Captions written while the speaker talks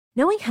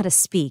Knowing how to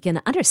speak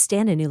and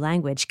understand a new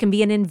language can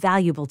be an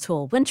invaluable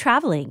tool when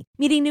traveling,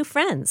 meeting new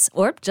friends,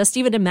 or just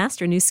even to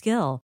master a new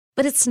skill.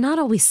 But it's not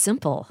always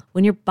simple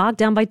when you're bogged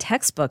down by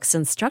textbooks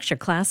and structured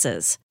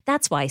classes.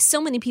 That's why so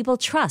many people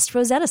trust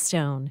Rosetta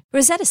Stone.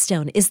 Rosetta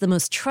Stone is the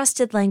most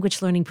trusted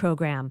language learning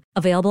program,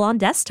 available on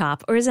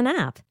desktop or as an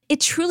app. It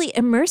truly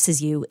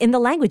immerses you in the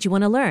language you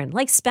want to learn,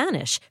 like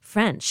Spanish,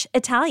 French,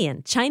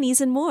 Italian,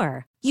 Chinese, and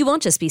more. You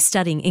won't just be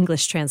studying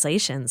English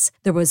translations.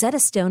 The Rosetta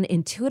Stone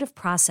intuitive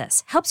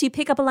process helps you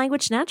pick up a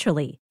language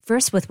naturally,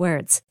 first with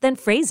words, then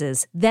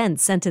phrases, then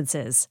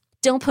sentences.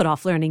 Don't put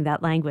off learning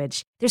that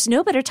language. There's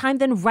no better time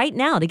than right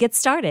now to get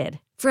started.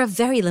 For a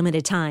very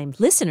limited time,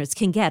 listeners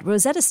can get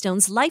Rosetta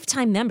Stone's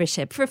lifetime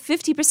membership for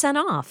 50%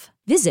 off.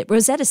 Visit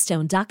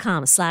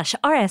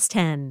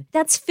rosettastone.com/rs10.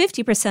 That's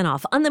 50%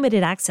 off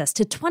unlimited access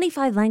to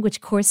 25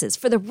 language courses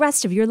for the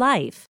rest of your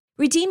life.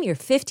 Redeem your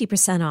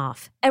 50%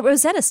 off at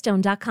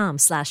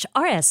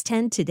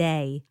rosettastone.com/rs10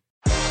 today.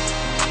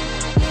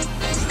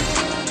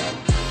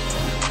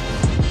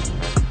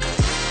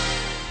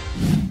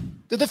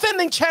 The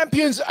defending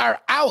champions are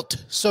out,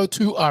 so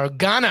too are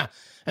Ghana.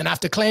 And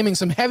after claiming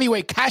some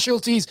heavyweight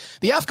casualties,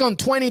 the AFCON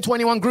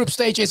 2021 group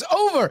stage is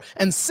over,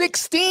 and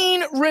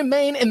 16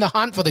 remain in the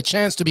hunt for the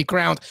chance to be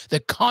crowned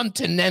the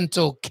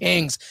Continental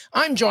Kings.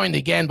 I'm joined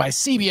again by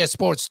CBS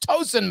Sports'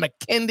 Tosin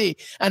McKindy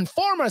and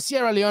former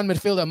Sierra Leone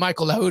midfielder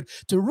Michael Lahoud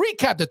to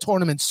recap the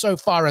tournament so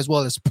far, as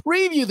well as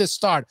preview the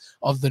start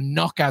of the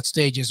knockout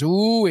stages.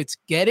 Ooh, it's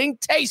getting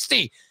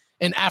tasty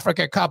in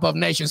Africa Cup of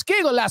Nations.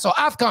 Que Golazo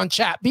AFCON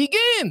chat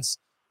begins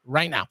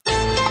right now.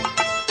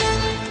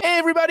 Hey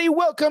everybody,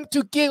 welcome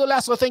to Que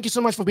Golazo. Thank you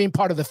so much for being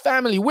part of the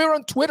family. We're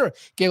on Twitter,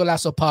 Que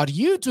Golazo Pod,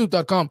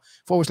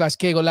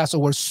 youtube.com/Que Golazo.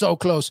 We're so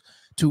close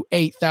to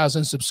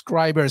 8,000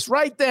 subscribers.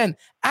 Right then,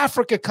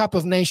 Africa Cup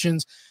of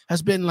Nations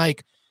has been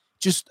like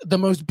just the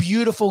most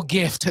beautiful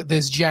gift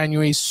this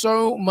January.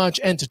 So much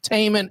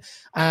entertainment,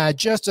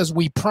 just as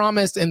we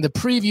promised in the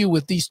preview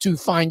with these two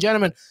fine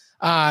gentlemen.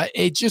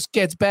 It just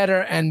gets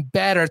better and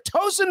better.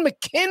 Tosin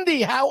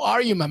McKindy, how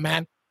are you, my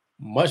man?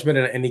 Much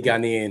better than any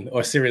Ghanaian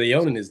or Sierra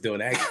Leonean is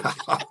doing, actually.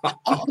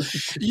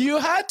 You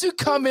had to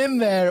come in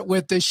there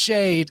with the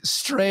shade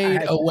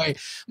straight away.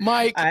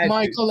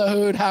 Michael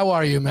Lahoud, how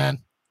are you, man?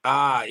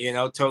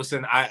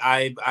 Tosin,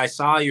 I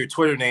saw your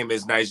Twitter name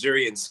is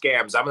Nigerian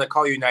Scams. I'm going to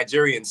call you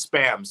Nigerian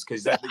Spams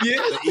because the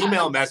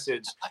email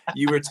message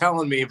you were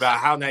telling me about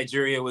how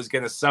Nigeria was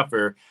going to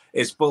suffer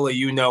is full of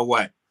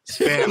you-know-what.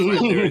 Spam,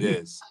 right there it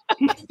is.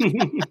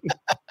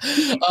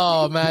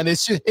 Oh man,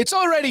 it's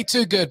already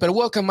too good. But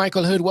welcome,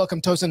 Michael Hood.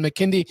 Welcome, Tosin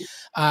McKindy.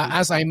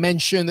 As I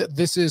mentioned,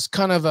 this is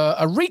kind of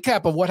a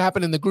recap of what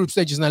happened in the group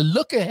stages, and a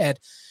look ahead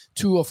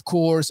to, of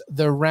course,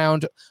 the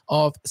round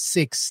of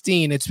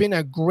 16. It's been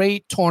a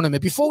great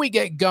tournament. Before we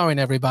get going,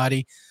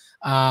 everybody,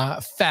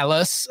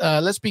 fellas,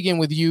 let's begin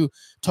with you,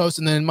 Tosin,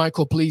 and then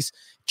Michael, please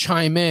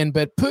chime in.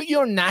 But put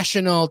your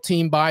national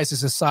team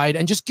biases aside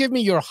and just give me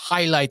your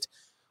highlight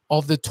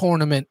of the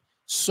tournament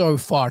so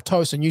far.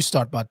 Tosin, you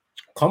start, bud.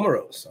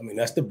 Comoros. I mean,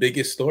 that's the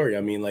biggest story.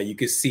 I mean, like, you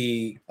could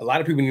see a lot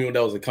of people knew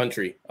that was a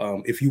country.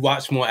 If you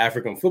watch more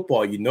African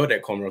football, you know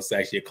that Comoros is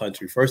actually a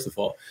country, first of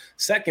all.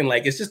 Second,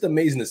 like, it's just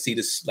amazing to see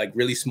this, like,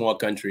 really small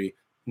country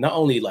not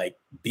only, like,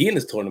 be in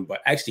this tournament,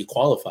 but actually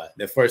qualify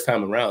their first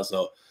time around.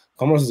 So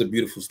Comoros is a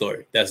beautiful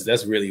story.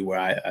 That's really where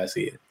I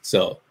see it.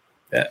 So,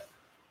 yeah.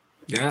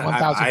 Yeah,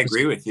 I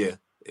agree with you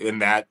in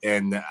that.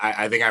 And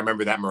I think I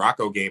remember that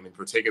Morocco game in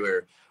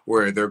particular,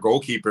 where their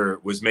goalkeeper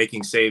was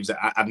making saves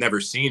I've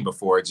never seen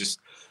before. It just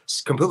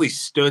completely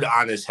stood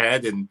on his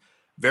head and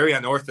very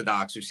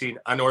unorthodox. We've seen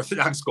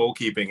unorthodox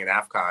goalkeeping in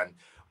AFCON,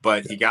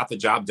 but he got the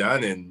job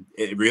done, and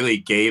it really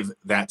gave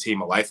that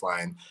team a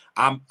lifeline.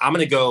 I'm going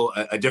to go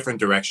a different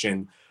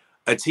direction.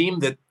 A team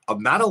that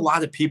not a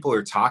lot of people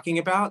are talking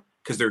about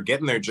because they're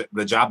getting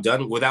the job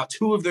done without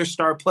two of their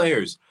star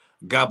players,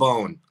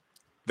 Gabon.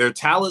 Their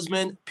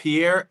talisman,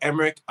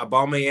 Pierre-Emerick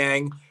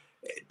Aubameyang,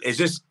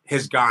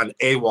 has gone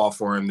AWOL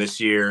for him this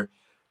year.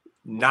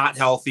 Not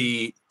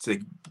healthy to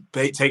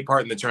take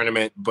part in the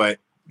tournament, but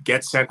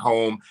gets sent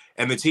home.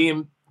 And the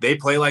team, they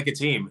play like a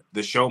team.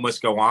 The show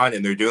must go on,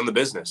 and they're doing the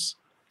business.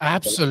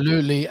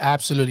 Absolutely,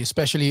 absolutely.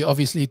 Especially,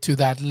 obviously, to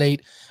that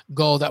late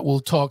goal that we'll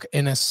talk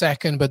in a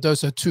second. But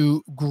those are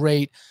two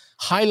great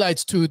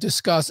highlights to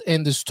discuss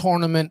in this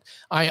tournament.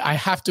 I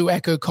have to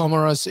echo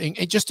Comoros.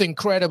 Just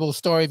incredible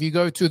story. If you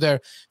go to their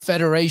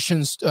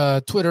federation's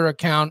Twitter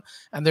account,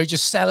 and they're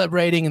just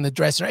celebrating in the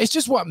dressing room, it's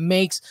just what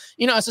makes,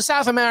 as a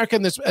South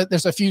American,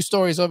 there's a few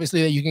stories,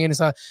 obviously, that you can get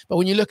inside. But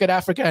when you look at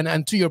Africa,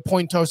 and to your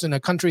point, Tosin,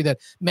 a country that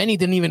many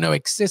didn't even know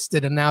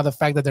existed, and now the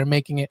fact that they're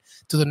making it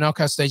to the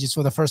knockout stages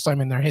for the first time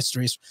in their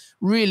history is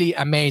really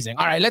amazing.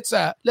 All right, let's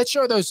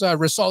show those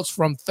results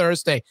from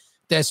Thursday.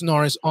 Des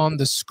Norris on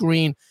the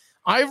screen.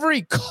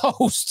 Ivory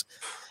Coast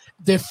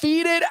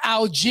defeated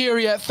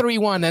Algeria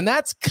 3-1, and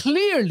that's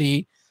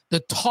clearly the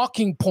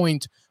talking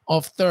point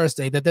of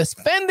Thursday. The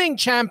defending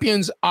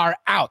champions are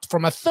out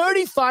from a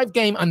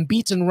 35-game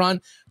unbeaten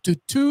run to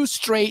 2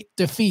 straight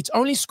defeats.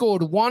 Only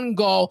scored 1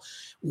 goal.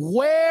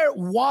 Where,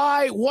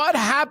 why, what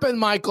happened,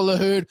 Michael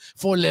Lahoud,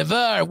 for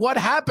Lever? What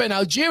happened?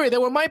 Algeria, they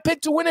were my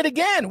pick to win it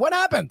again. What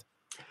happened?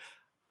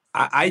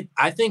 I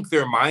think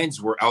their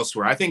minds were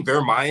elsewhere. I think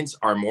their minds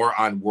are more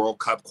on World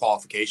Cup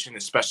qualification,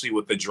 especially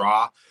with the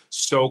draw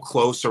so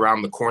close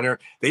around the corner.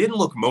 They didn't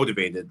look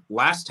motivated.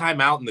 Last time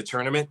out in the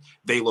tournament,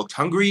 they looked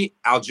hungry.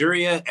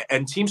 Algeria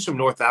and teams from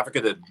North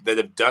Africa that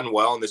have done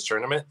well in this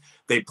tournament,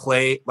 they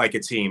play like a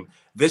team.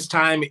 This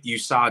time you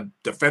saw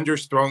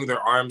defenders throwing their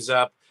arms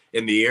up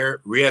in the air.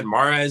 Riyad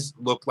Mahrez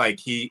looked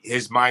like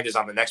his mind is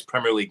on the next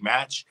Premier League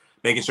match,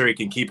 making sure he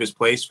can keep his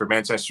place for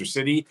Manchester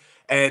City.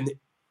 And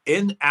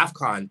in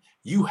AFCON,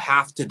 you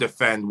have to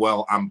defend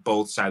well on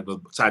both sides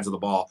of the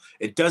ball.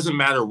 It doesn't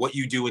matter what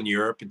you do in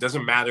Europe. It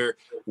doesn't matter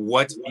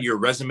what your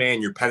resume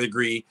and your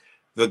pedigree.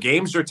 The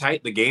games are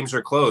tight. The games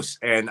are close.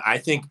 And I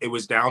think it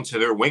was down to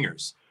their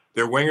wingers.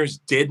 Their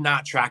wingers did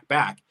not track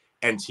back,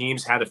 and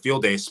teams had a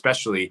field day,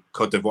 especially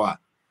Côte d'Ivoire.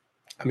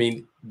 I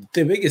mean,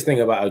 the biggest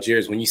thing about Algeria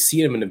is when you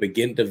see them in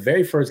the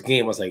very first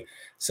game, I was like,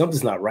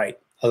 something's not right.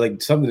 I was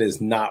like, something is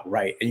not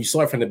right. And you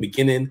saw it from the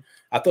beginning.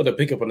 I thought the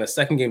pickup on the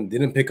second game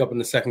didn't pick up in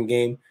the second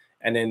game.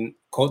 And then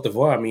Côte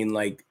d'Ivoire, I mean,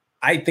 like,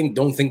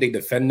 don't think they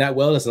defend that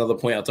well. That's another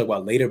point I'll talk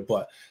about later.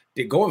 But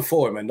they're going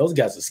forward, man. Those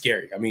guys are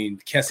scary. I mean,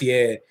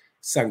 Kessié,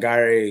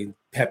 Sangare,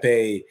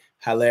 Pepe,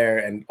 Haller,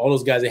 and all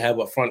those guys they have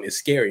up front is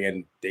scary.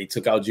 And they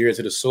took Algeria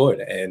to the sword.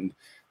 And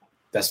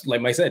that's, like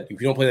Mike said, if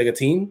you don't play like a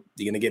team,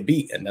 you're going to get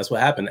beat. And that's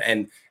what happened.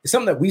 And it's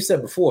something that we've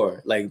said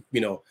before. Like,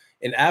 you know,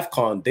 in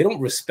AFCON, they don't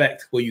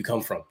respect where you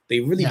come from. They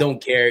really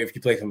don't care if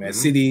you play for Man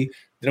City.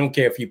 They don't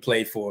care if you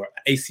play for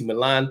AC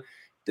Milan.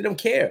 They don't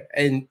care.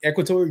 And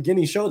Equatorial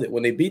Guinea showed it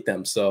when they beat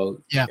them.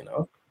 So, you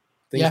know.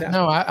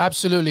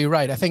 Absolutely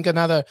right. I think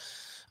another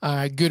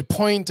good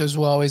point as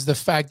well is the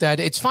fact that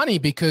it's funny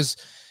because,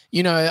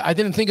 you know, I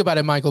didn't think about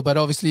it, Michael, but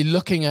obviously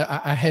looking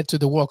ahead to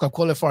the World Cup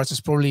qualifiers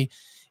is probably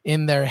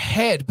in their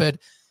head. But,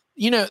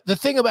 you know, the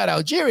thing about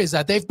Algeria is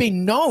that they've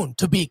been known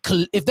to be,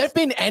 if they've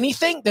been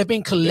anything, they've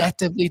been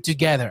collectively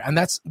together. And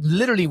that's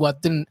literally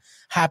what didn't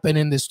happen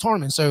in this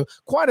tournament. So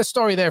quite a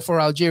story there for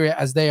Algeria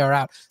as they are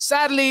out.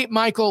 Sadly,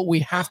 Michael, we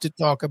have to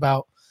talk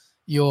about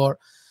your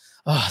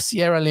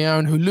Sierra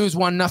Leone, who lose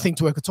 1-0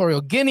 to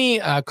Equatorial Guinea.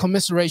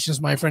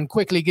 Commiserations, my friend.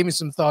 Quickly, give me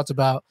some thoughts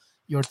about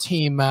your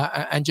team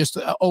and just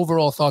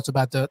overall thoughts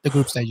about the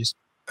group stages.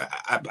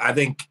 I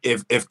think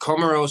if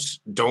Comoros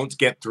don't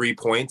get 3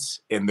 points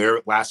in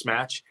their last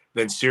match,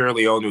 then Sierra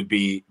Leone would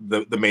be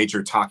the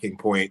major talking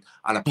point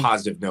on a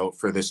positive note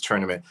for this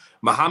tournament.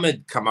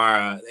 Mohamed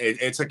Kamara,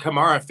 it's a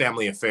Kamara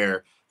family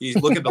affair. You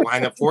look at the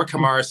lineup, 4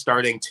 Kamara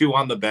starting, 2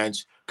 on the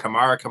bench.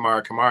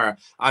 Kamara.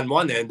 On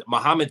one end,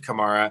 Mohamed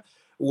Kamara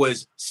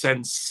was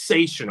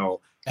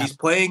sensational. Yeah. He's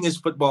playing his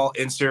football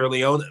in Sierra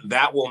Leone.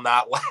 That will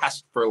not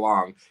last for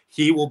long.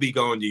 He will be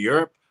going to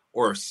Europe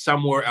or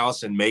somewhere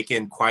else and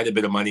making quite a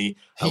bit of money.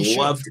 I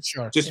loved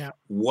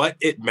what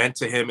it meant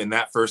to him in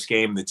that first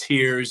game, the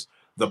tears,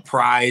 the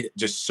pride,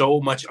 just so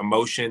much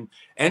emotion.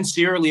 And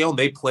Sierra Leone,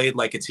 they played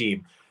like a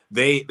team.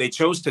 They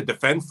chose to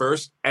defend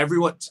first.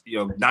 Everyone,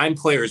 9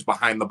 players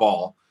behind the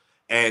ball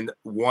and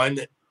 1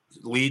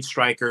 lead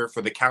striker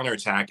for the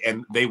counterattack.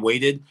 And they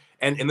waited.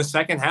 And in the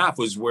second half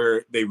was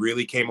where they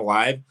really came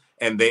alive,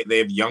 and they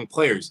have young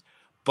players.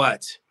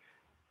 But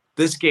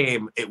this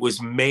game, it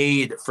was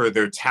made for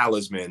their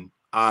talisman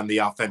on the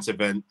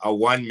offensive end.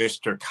 One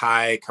Mr.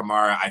 Kai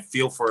Kamara. I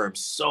feel for him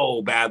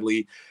so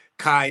badly.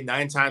 Kai,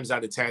 9 times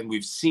out of 10,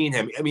 we've seen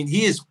him. I mean,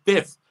 he is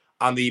 5th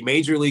on the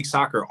Major League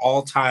Soccer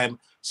all-time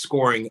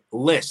scoring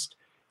list.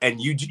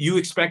 And you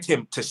expect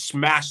him to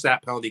smash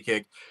that penalty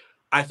kick.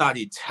 I thought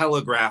he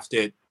telegraphed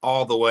it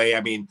all the way.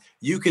 I mean,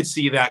 you could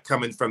see that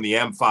coming from the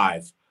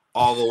M5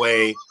 all the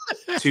way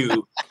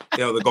to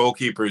the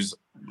goalkeeper's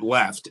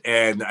left.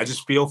 And I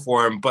just feel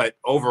for him. But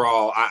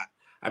overall, I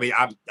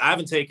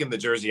haven't taken the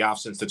jersey off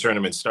since the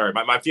tournament started.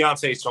 My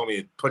fiance told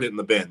me to put it in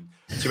the bin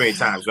too many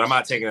times, but I'm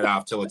not taking it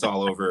off till it's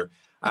all over.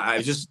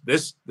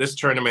 This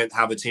tournament,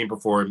 how the team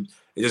performed,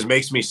 it just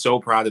makes me so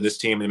proud of this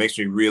team, and it makes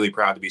me really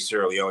proud to be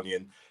Sierra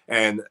Leonean.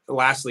 And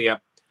lastly,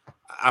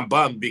 I'm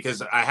bummed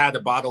because I had a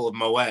bottle of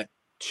Moet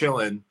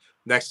chilling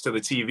next to the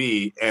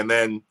TV, and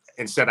then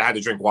instead I had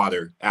to drink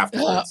water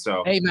afterwards.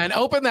 So hey man,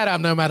 open that up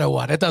no matter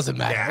what. It doesn't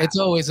matter. Yeah. It's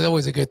always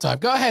a good time.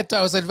 Go ahead,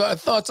 Toast.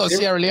 Thoughts on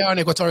Sierra Leone,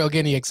 Equatorial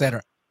Guinea,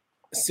 etc.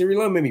 Sierra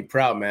Leone made me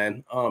proud,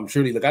 man.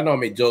 Truly, look, I know I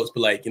made jokes,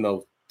 but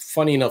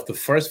funny enough, the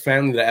first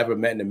family that I ever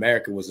met in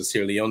America was a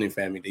Sierra Leone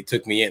family. They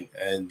took me in,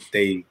 and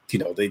they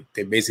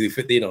basically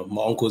fit,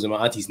 my uncles and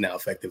my aunties now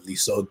effectively.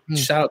 So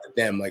shout out to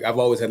them. Like, I've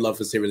always had love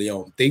for Sierra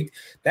Leone.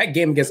 That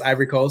game against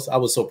Ivory Coast, I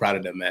was so proud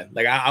of them, man.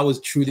 Like, I was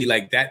truly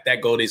like that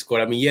goal they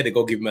scored. I mean, yeah, the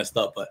goalkeeper messed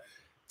up, but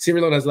Sierra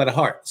Leone has a lot of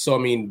heart. So, I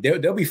mean,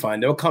 they'll be fine.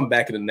 They'll come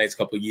back in the next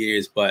couple of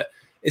years, but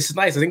it's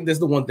nice. I think that's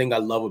the one thing I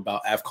love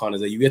about AFCON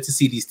is that you get to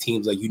see these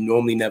teams like you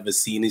normally never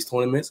see in these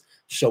tournaments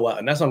show up.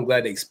 And that's why I'm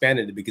glad they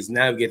expanded it, because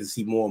now we get to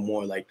see more and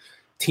more like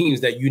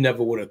teams that you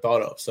never would have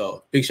thought of.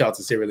 So big shout out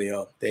to Sierra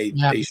Leone. They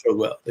showed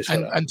well. They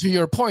showed and to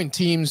your point,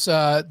 teams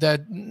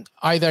that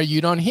either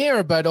you don't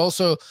hear, but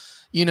also,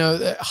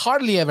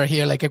 hardly ever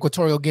hear, like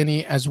Equatorial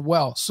Guinea as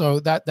well. So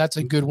that's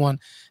a good one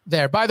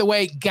there. By the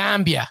way,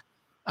 Gambia.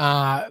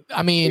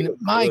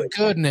 My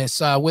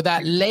goodness, with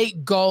that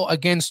late goal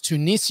against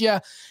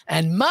Tunisia,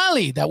 and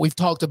Mali that we've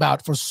talked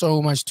about for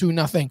so much,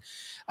 2-0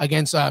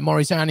 against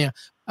Mauritania.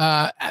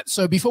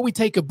 So before we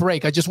take a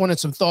break, I just wanted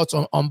some thoughts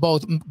on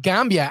both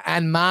Gambia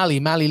and Mali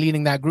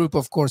leading that group,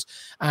 of course.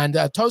 And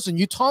Tosin,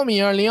 you told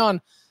me early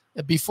on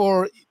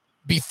before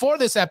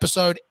this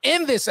episode,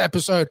 in this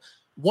episode,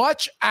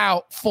 watch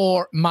out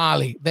for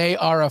Mali. They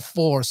are a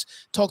force.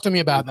 Talk to me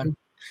about them.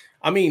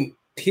 I mean,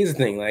 here's the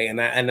thing, like,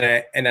 and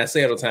I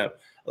say it all the time.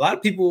 A lot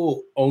of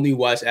people only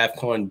watch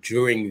AFCON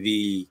during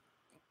the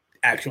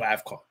actual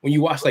AFCON. When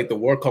you watch like the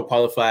World Cup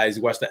qualifiers,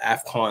 you watch the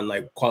AFCON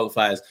like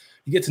qualifiers,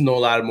 you get to know a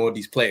lot more of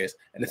these players.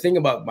 And the thing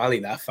about Mali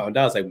that I found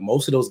out is like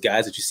most of those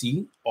guys that you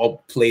see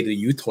all played the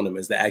youth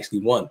tournaments that actually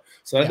won.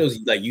 So those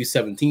like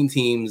U17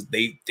 teams,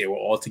 they were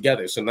all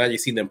together. So now you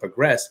see them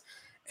progress,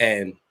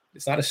 and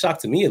it's not a shock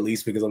to me, at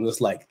least, because I'm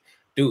just like,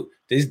 dude,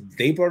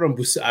 they brought on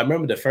Bissouma. I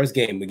remember the first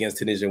game against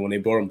Tunisia when they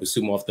brought on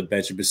Bissouma off the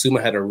bench.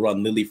 Bissouma had to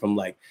run literally from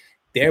like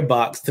their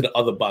box to the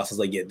other box. I was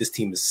like, yeah, this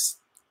team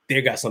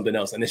they got something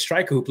else. And the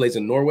striker who plays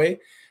in Norway,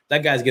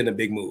 that guy's getting a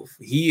big move.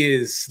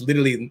 He's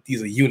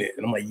a unit.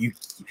 And I'm like, you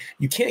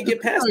can't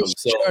get past them.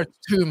 So shirts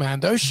too, man.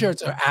 Those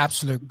shirts are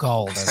absolute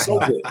gold. So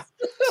good.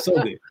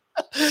 So good.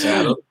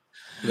 Yeah,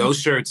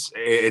 those shirts,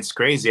 it's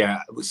crazy.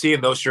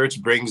 Seeing those shirts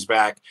brings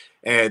back,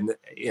 and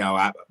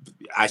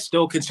I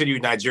still consider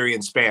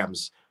Nigerian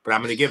spams, but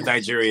I'm going to give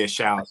Nigeria a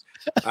shout.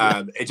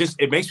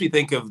 It makes me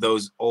think of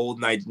those old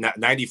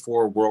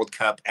 94 World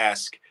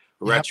Cup-esque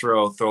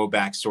retro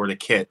throwback sort of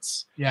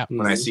kits. Yeah,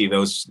 when I see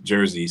those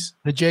jerseys,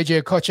 the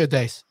JJ Okocha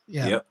days.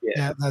 Yeah,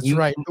 that's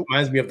right. It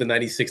reminds me of the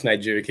 '96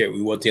 Nigeria kit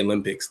we won the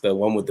Olympics, the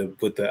one with the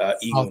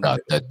eagle. Oh,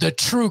 the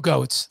true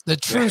goats, the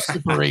true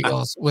Super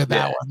Eagles with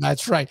that one.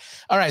 That's right.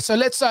 All right, so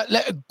let's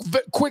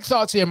quick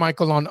thoughts here,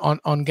 Michael,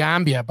 on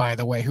Gambia, by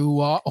the way,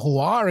 who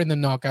are in the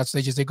knockout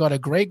stages. They got a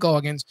great goal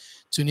against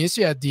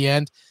Tunisia at the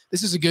end.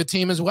 This is a good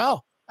team as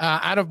well,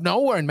 out of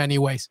nowhere in many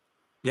ways.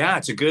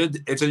 Yeah,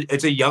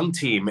 it's a young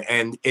team,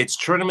 and it's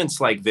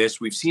tournaments like this.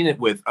 We've seen it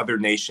with other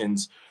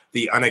nations,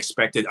 the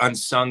unexpected,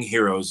 unsung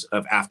heroes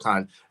of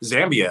AFCON,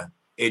 Zambia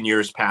in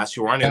years past,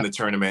 who aren't in the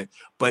tournament.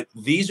 But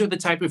these are the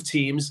type of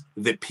teams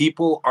that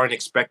people aren't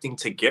expecting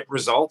to get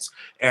results,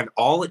 and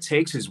all it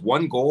takes is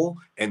one goal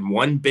and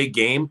one big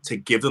game to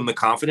give them the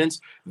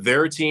confidence.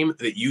 They're a team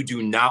that you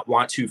do not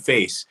want to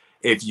face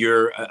if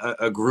you're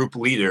a group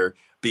leader,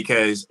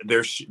 because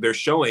they're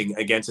showing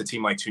against a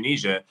team like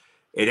Tunisia,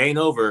 it ain't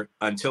over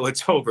until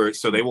it's over,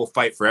 so they will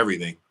fight for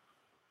everything.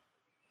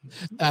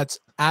 That's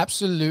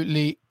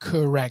absolutely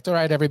correct. All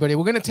right, everybody,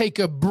 we're going to take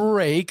a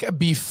break.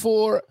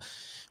 Before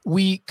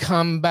we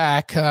come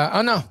back,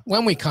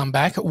 when we come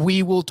back,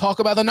 we will talk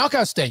about the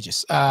knockout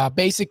stages.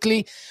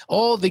 Basically,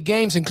 all the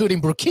games, including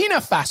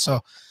Burkina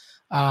Faso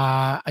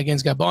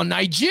against Gabon,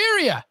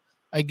 Nigeria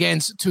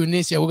against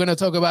Tunisia. We're going to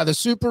talk about the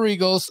Super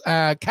Eagles,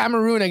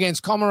 Cameroon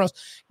against Comoros,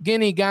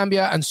 Guinea,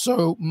 Gambia, and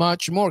so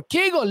much more.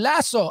 Kigo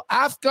Lasso,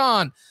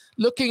 AFCON,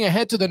 looking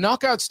ahead to the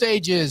knockout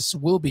stages.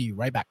 We'll be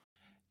right back.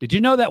 Did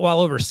you know that while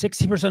over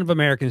 60% of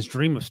Americans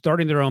dream of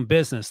starting their own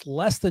business,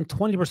 less than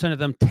 20% of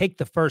them take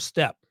the first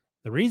step?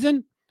 The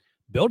reason?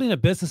 Building a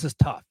business is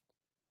tough.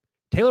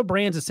 Taylor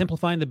Brands is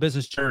simplifying the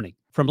business journey.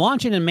 From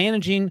launching and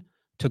managing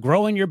to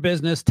growing your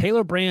business,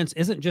 Taylor Brands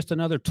isn't just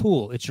another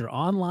tool. It's your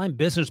online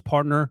business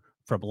partner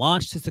from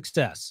launch to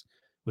success.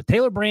 With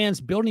Taylor Brands,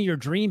 building your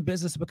dream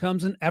business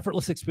becomes an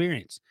effortless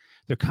experience.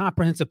 Their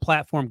comprehensive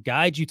platform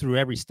guides you through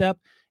every step,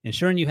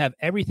 ensuring you have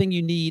everything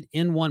you need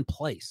in one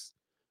place.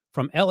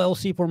 From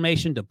LLC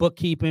formation to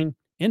bookkeeping,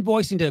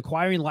 invoicing to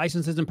acquiring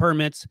licenses and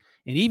permits,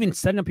 and even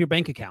setting up your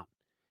bank account,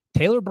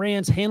 Taylor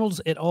Brands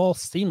handles it all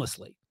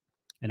seamlessly.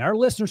 And our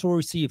listeners will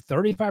receive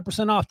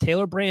 35% off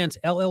Taylor Brands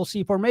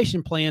LLC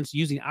formation plans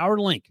using our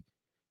link,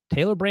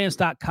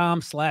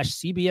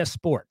 taylorbrands.com/CBS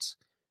Sports.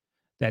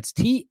 That's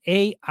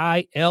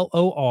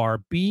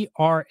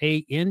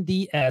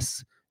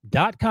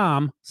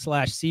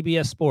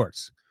TAILORBRANDS.com/CBS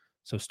Sports.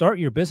 So start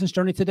your business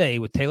journey today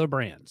with Taylor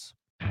Brands.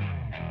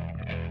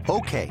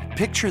 Okay,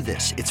 picture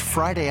this. It's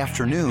Friday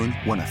afternoon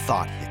when a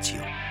thought hits you.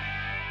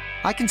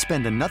 I can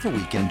spend another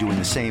weekend doing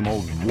the same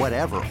old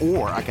whatever,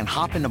 or I can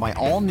hop into my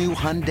all-new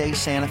Hyundai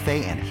Santa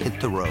Fe and hit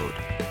the road.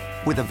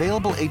 With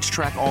available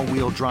H-Track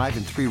all-wheel drive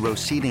and 3-row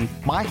seating,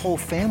 my whole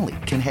family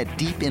can head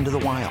deep into the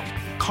wild.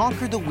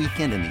 Conquer the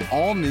weekend in the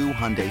all-new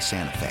Hyundai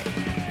Santa Fe.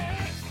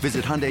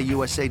 Visit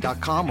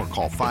HyundaiUSA.com or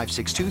call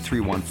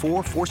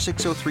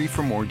 562-314-4603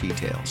 for more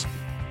details.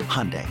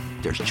 Hyundai,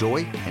 there's joy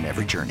in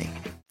every journey.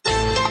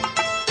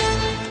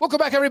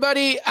 Welcome back,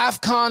 everybody.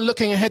 AFCON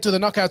looking ahead to the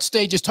knockout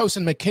stages.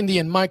 Tosin McKindy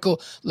and Michael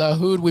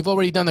Lahoud. We've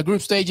already done the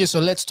group stages, so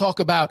let's talk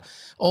about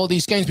all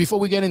these games. Before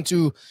we get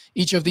into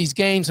each of these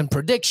games and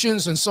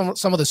predictions and some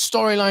of the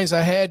storylines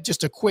ahead,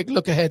 just a quick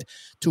look ahead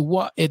to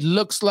what it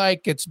looks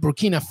like. It's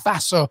Burkina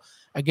Faso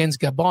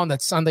against Gabon.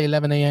 That's Sunday,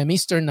 11 a.m.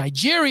 Eastern.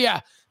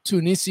 Nigeria,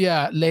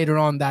 Tunisia later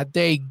on that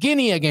day.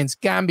 Guinea against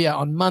Gambia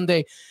on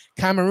Monday.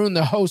 Cameroon,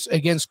 the host,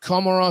 against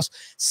Comoros.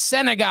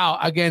 Senegal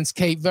against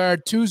Cape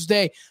Verde.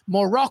 Tuesday,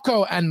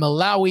 Morocco and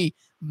Malawi.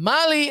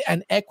 Mali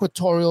and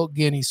Equatorial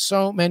Guinea.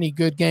 So many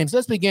good games.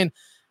 Let's begin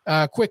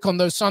quick on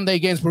those Sunday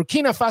games.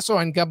 Burkina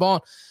Faso and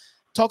Gabon.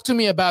 Talk to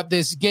me about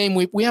this game.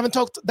 We haven't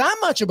talked that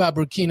much about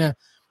Burkina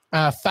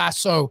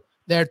Faso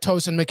there,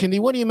 Tosin McKindy.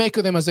 What do you make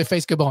of them as they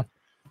face Gabon?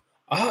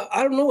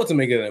 I don't know what to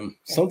make of them.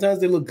 Sometimes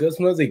they look good,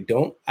 sometimes they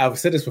don't. I've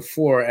said this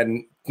before,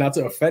 and not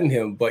to offend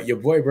him, but your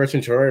boy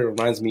Bertrand Traore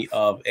reminds me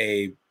of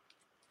a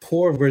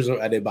poor version of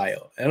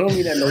Adebayo. I don't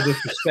mean that no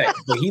disrespect,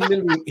 but he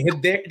literally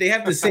they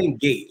have the same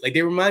gait. Like,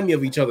 they remind me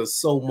of each other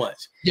so much.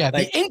 Yeah,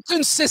 like, the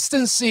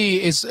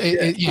inconsistency is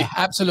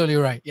absolutely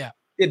right. Yeah,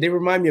 they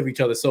remind me of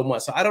each other so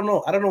much. So I don't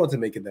know what to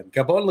make of them.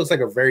 Gabon looks like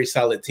a very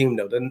solid team,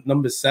 though. The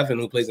number 7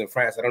 who plays in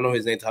France, I don't know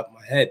his name top of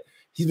my head.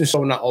 He's been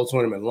showing out all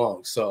tournament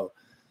long. So.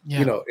 Yeah.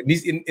 You know,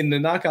 in the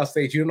knockout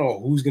stage, you don't know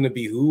who's going to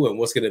be who and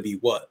what's going to be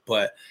what.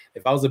 But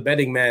if I was a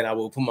betting man, I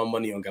will put my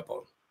money on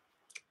Gabon.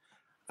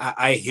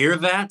 I hear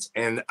that,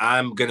 and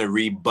I'm going to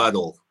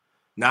rebuttal.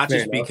 Not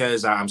just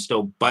because I'm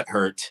still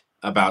butthurt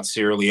about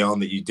Sierra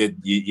Leone that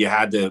you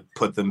had to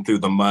put them through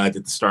the mud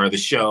at the start of the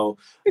show.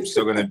 I'm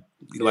still going to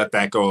let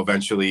that go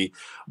eventually.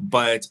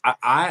 But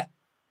I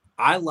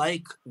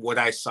like what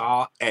I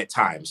saw at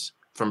times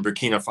from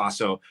Burkina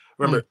Faso.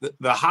 Remember,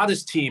 the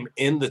hottest team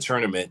in the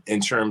tournament in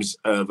terms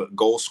of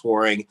goal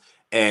scoring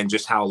and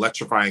just how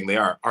electrifying they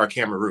are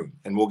Cameroon,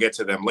 and we'll get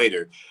to them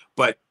later.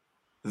 But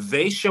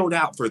they showed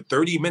out for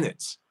 30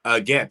 minutes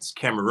against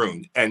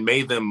Cameroon and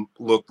made them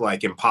look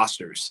like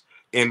imposters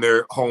in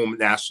their home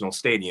national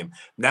stadium.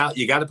 Now,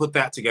 you got to put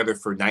that together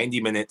for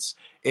 90 minutes.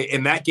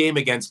 In that game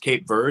against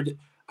Cape Verde,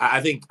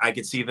 I think I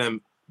could see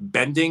them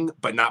bending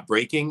but not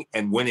breaking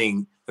and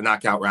winning the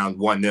knockout round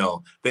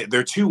 1-0.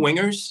 They're two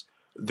wingers.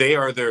 They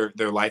are their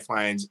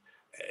lifelines.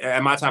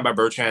 I'm not talking about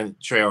Bertrand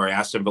Traore,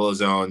 Aston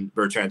Villa's own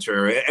Bertrand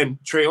Traore. And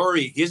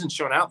Traore, he hasn't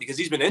shown out because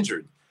he's been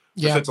injured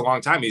for such a long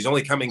time. He's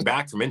only coming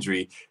back from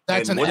injury.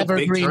 That's an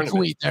evergreen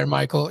tweet there,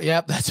 Michael.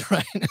 Yep, that's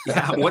right.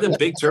 Yeah, what a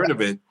big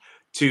tournament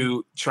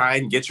to try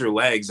and get your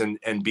legs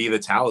and be the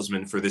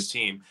talisman for this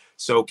team.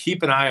 So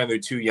keep an eye on their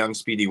two young,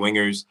 speedy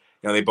wingers.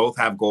 You know, they both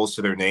have goals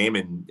to their name,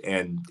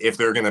 and if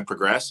they're going to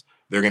progress,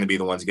 they're going to be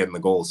the ones getting the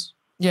goals.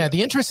 Yeah,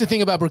 the interesting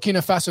thing about Burkina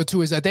Faso,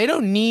 too, is that they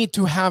don't need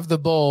to have the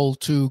ball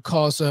to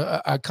cause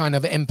a kind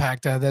of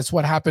impact. That's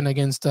what happened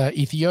against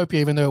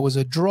Ethiopia, even though it was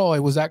a draw. It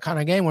was that kind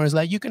of game where it's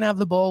like, you can have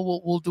the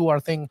ball, we'll do our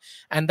thing.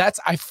 And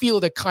that's, I feel,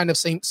 the kind of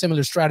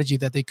similar strategy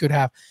that they could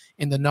have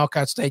in the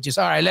knockout stages.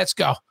 All right, let's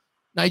go.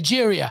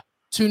 Nigeria,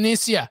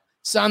 Tunisia,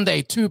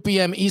 Sunday, 2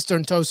 p.m.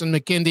 Eastern, Tosin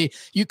McKindy.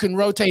 You can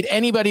rotate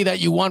anybody that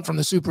you want from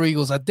the Super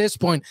Eagles. At this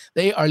point,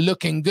 they are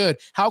looking good.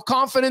 How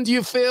confident do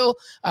you feel?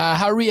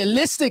 How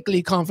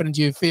realistically confident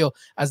do you feel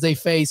as they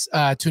face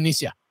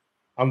Tunisia?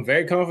 I'm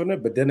very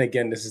confident, but then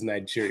again, this is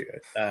Nigeria.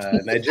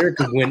 Nigeria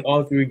could win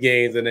all 3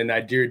 games, and then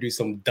Nigeria do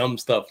some dumb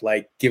stuff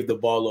like give the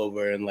ball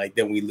over, and like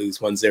then we lose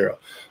 1-0.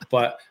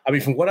 But I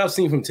mean, from what I've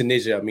seen from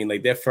Tunisia, I mean,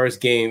 like their first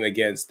game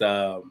against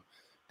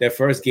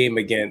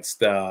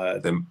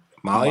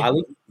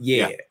Mali?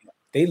 Yeah.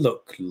 They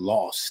look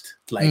lost.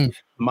 Like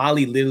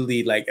Mali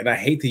literally, like, and I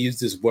hate to use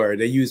this word,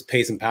 they use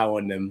pace and power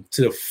on them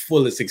to the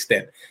fullest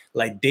extent.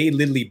 Like, they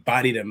literally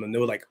bodied them, and they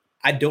were like,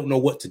 I don't know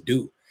what to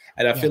do.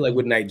 And I feel like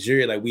with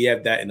Nigeria, like, we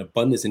have that in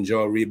abundance in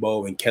Joe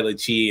Aribo and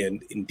Kelechi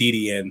and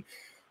Ndidi. And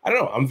I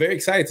don't know. I'm very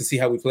excited to see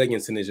how we play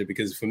against Tunisia,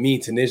 because for me,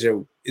 Tunisia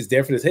is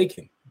there for the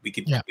taking. We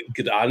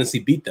could honestly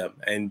beat them.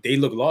 And they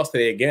look lost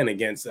today again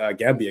against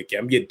Gambia.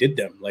 Gambia did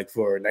them. Like,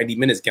 for 90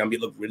 minutes, Gambia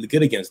looked really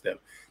good against them.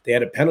 They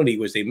had a penalty,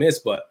 which they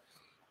missed, but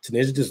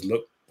Tunisia just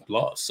looked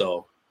lost.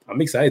 So I'm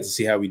excited to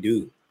see how we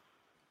do.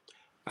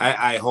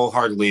 I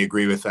wholeheartedly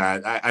agree with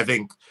that. I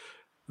think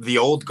the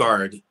old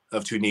guard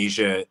of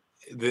Tunisia,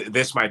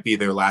 this might be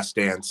their last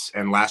dance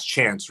and last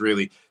chance,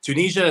 really.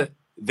 Tunisia,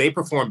 they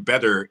perform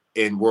better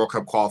in World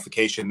Cup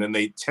qualification than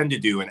they tend to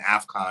do in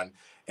AFCON.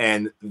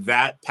 And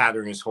that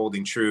pattern is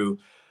holding true.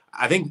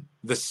 I think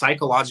the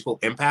psychological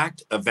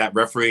impact of that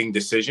refereeing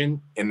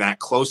decision in that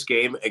close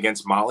game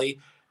against Mali,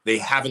 they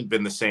haven't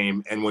been the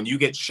same. And when you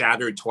get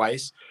shattered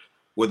twice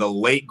with a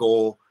late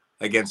goal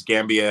against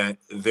Gambia,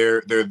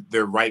 they're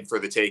ripe for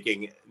the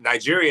taking.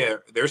 Nigeria,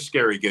 they're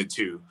scary good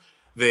too.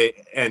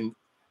 And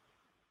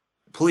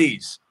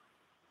please,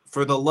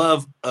 for the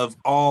love of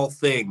all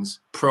things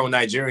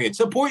pro-Nigerian,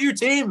 support your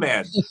team,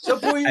 man.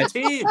 Support your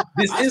team.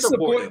 This is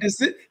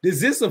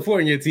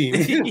supporting your team.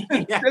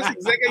 That's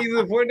exactly how you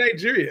support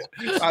Nigeria.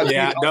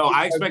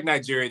 I expect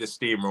Nigeria to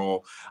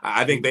steamroll.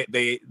 I think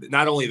they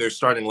not only their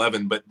starting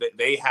 11, but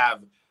they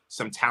have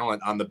some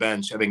talent on the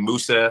bench. I think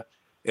Musa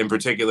in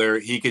particular,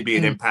 he could be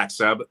an impact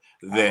sub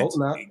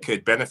that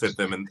could benefit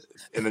them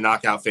in the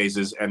knockout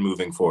phases and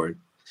moving forward.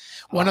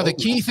 One of the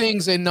key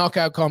things in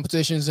knockout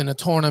competitions in a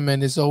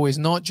tournament is always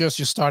not just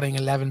your starting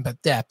 11,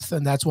 but depth.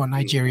 And that's what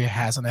Nigeria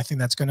has. And I think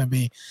that's going to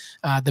be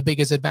the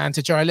biggest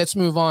advantage. All right, let's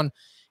move on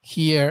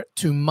here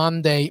to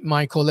Monday.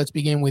 Michael, let's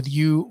begin with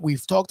you.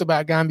 We've talked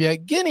about Gambia.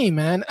 Guinea,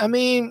 man. I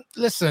mean,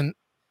 listen,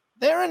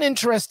 they're an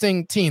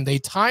interesting team. They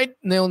tied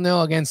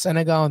 0-0 against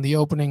Senegal in the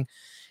opening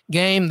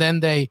game.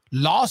 Then they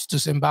lost to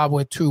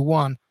Zimbabwe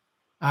 2-1.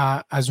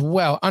 As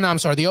well. Oh, no, I'm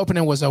sorry. The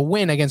opening was a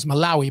win against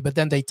Malawi, but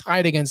then they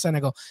tied against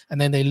Senegal,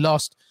 and then they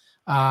lost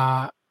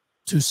to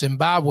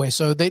Zimbabwe.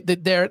 So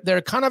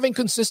they're kind of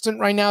inconsistent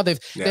right now.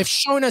 They've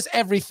shown us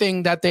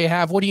everything that they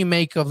have. What do you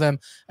make of them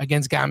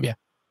against Gambia?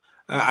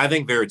 I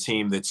think they're a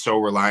team that's so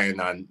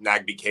reliant on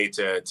Nagbe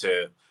Keita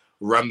to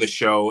run the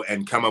show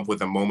and come up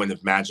with a moment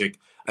of magic.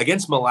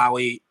 Against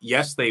Malawi,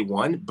 yes, they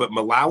won, but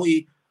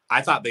Malawi,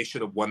 I thought they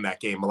should have won that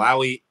game.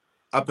 Malawi,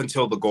 up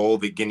until the goal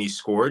that Guinea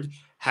scored,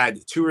 had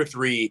 2 or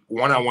 3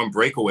 one-on-one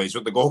breakaways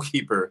with the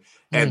goalkeeper,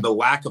 and the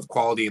lack of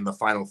quality in the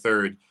final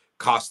third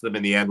cost them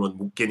in the end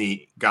when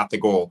Guinea got the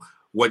goal.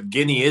 What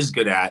Guinea is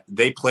good at,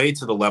 they play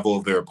to the level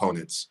of their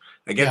opponents.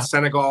 Against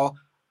Senegal,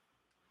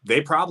 they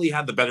probably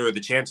had the better of the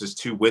chances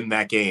to win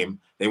that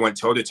game. They went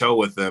toe-to-toe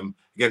with them.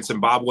 Against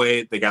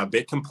Zimbabwe, they got a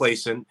bit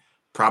complacent,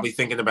 probably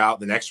thinking about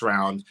the next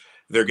round.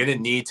 They're going to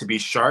need to be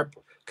sharp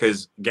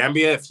because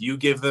Gambia, if you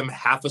give them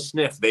half a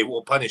sniff, they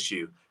will punish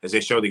you, as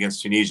they showed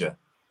against Tunisia.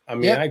 I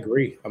mean, I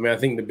agree. I mean, I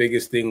think the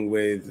biggest thing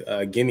with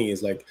Guinea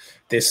is like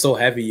they're so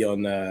heavy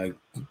on Nagbe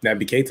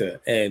Keita,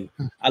 and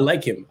I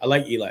like him. I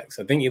like Elix.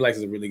 I think Elix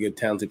is a really good,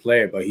 talented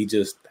player, but he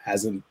just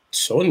hasn't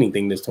shown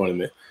anything this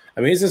tournament.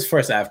 I mean, it's his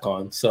first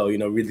AFCON, so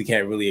really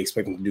can't really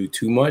expect him to do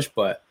too much.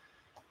 But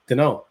I don't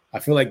know. I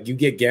feel like you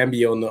get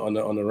Gambia on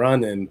the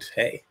run, and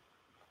hey.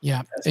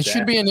 Yeah, it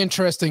should be an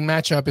interesting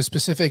matchup,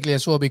 specifically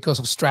as well because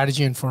of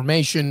strategy and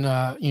formation.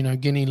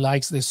 Guinea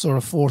likes this sort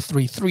of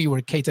 4-3-3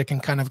 where Keita can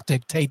kind of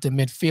dictate the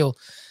midfield.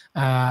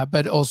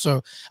 But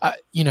also,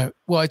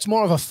 it's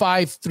more of a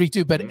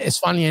 5-3-2. But it's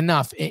funny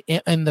enough,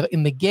 in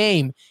the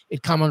game,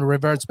 it kind of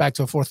reverts back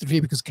to a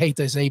 4-3-3 because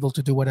Keita is able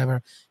to do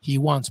whatever he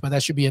wants. But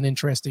that should be an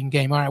interesting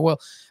game. All right, well,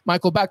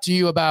 Michael, back to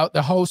you about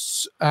the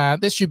hosts.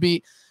 This should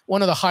be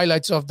one of the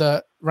highlights of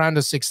the round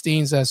of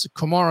 16s as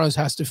Comoros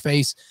has to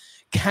face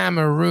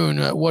Cameroon.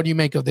 What do you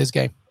make of this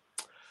game?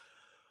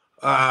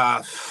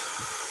 How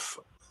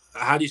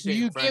do you say? Do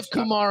you give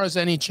Comoros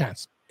any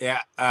chance?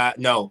 Yeah,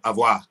 no. Au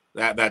revoir.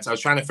 That's. I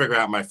was trying to figure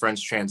out my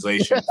French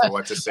translation for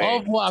what to say. Au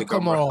revoir, to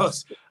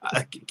Comoros.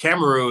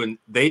 Cameroon.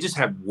 They just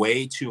have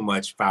way too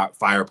much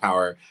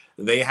firepower.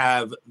 They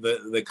have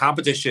the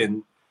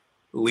competition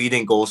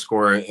leading goal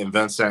scorer in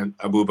Vincent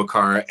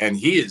Aboubakar, and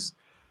he is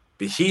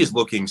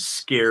looking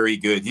scary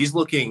good. He's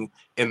looking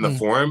in the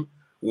form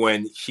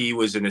when he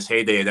was in his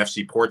heyday at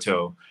FC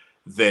Porto,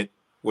 that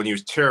when he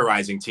was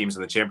terrorizing teams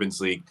in the Champions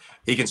League,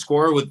 he can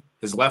score with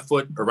his left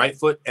foot or right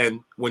foot.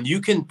 And when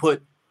you can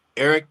put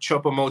Eric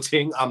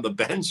Choupo-Moting on the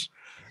bench,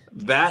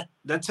 that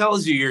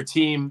tells you your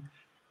team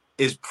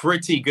is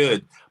pretty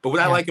good. But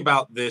what I like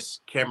about this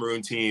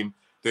Cameroon team,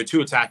 they're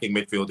 2 attacking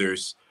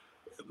midfielders.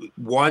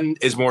 One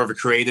is more of a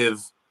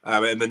creative,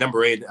 and the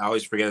number 8, I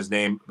always forget his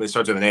name, but it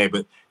starts with an A,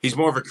 but he's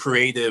more of a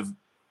creative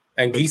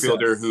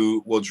midfielder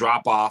who will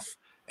drop off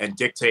and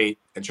dictate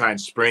and try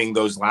and spring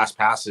those last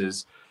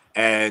passes.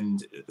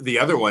 And the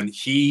other one,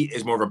 he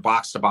is more of a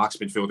box-to-box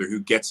midfielder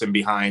who gets him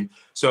behind.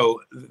 So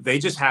they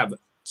just have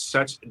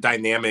such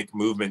dynamic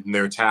movement in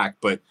their attack.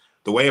 But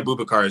the way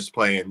Aboubakar is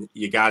playing,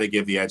 you got to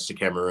give the edge to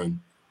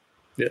Cameroon.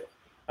 Yeah.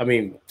 I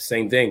mean,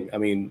 same thing. I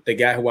mean, the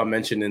guy who I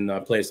mentioned in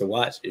Players to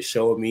Watch, it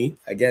showed me,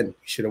 again, you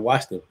should have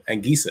watched him.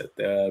 Anguissa,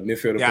 the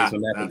midfielder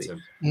from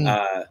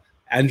Napoli.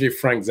 Andre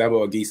Frank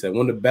Zambo Anguissa,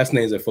 one of the best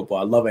names in football.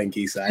 I love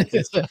Anguissa. I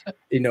just,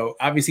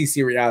 obviously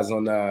Serie A is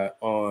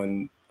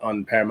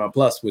on Paramount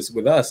Plus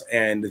with us.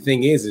 And the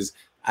thing is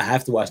I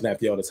have to watch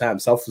Napoli all the time,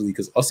 selfishly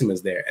because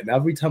Osimhen's there. And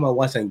every time I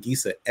watch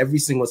Anguissa, every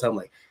single time I'm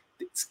like,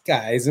 this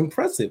guy is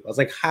impressive. I was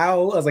like,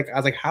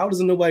 how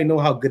doesn't nobody know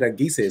how good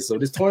Anguissa is? So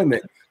this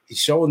tournament, he's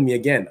showing me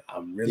again,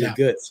 I'm really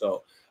good.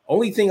 So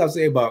only thing I'll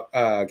say about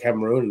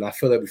Cameroon, and I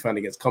feel that we find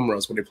against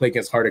Comoros when they play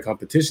against harder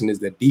competition, is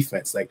their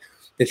defense. Like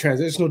the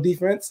transitional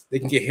defense, they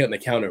can get hit on the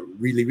counter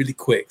really, really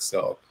quick.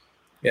 So,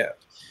 yeah.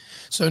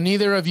 So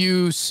neither of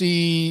you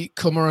see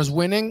Comoros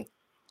winning?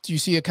 Do you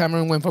see a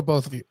Cameroon win for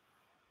both of you?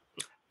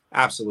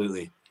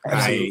 Absolutely.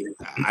 I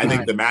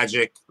think the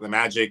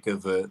magic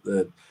of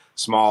the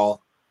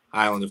small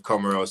island of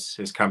Comoros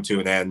has come to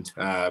an end.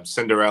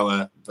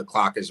 Cinderella, the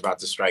clock is about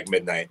to strike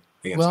midnight.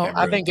 Well, Cameroon.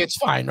 I think it's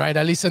fine, right?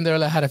 At least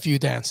Cinderella had a few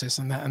dances,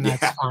 and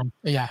that's fine.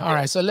 Yeah. All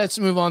right. So let's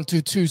move on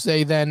to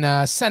Tuesday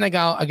then.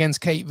 Senegal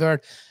against Cape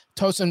Verde.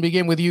 Tosin,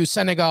 begin with you.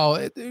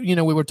 Senegal,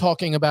 we were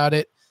talking about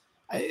it.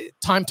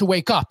 Time to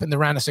wake up in the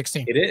round of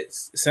 16. It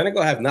is.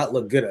 Senegal have not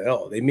looked good at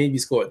all. They maybe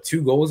scored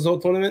 2 goals in the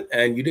whole tournament,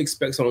 and you'd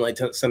expect someone like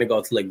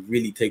Senegal to like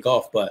really take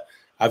off. But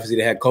Obviously,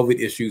 they had COVID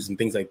issues and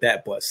things like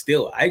that, but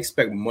still, I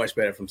expect much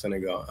better from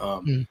Senegal.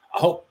 I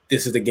hope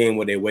this is the game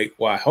where they wake.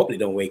 Well, I hope they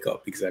don't wake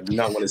up because I do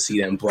not want to see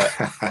them. But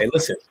hey,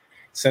 listen,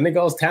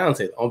 Senegal's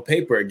talented on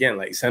paper. Again,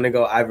 like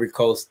Senegal, Ivory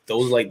Coast,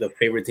 those are like the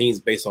favorite teams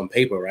based on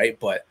paper, right?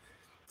 But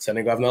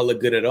Senegal have not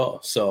looked good at all.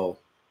 So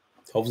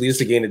hopefully, it's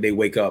the game that they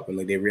wake up and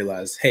like they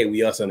realize, hey,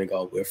 we are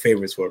Senegal. We're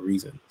favorites for a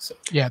reason. So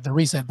yeah, the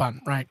reset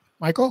button, right,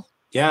 Michael?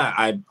 Yeah,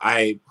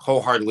 I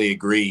wholeheartedly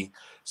agree.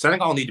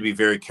 Senegal need to be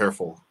very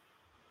careful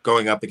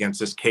going up against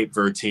this Cape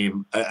Verde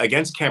team.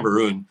 Against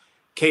Cameroon,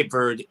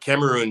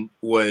 Cameroon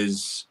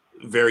was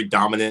very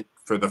dominant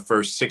for the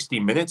first 60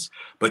 minutes,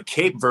 but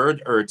Cape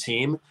Verde are a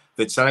team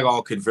that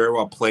Senegal could very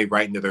well play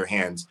right into their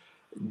hands.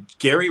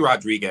 Gary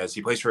Rodriguez,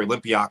 he plays for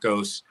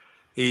Olympiacos.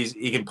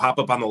 He can pop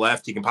up on the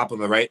left. He can pop up on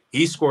the right.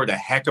 He scored a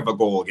heck of a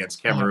goal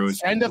against Cameroon.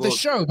 Friend of the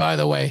show, by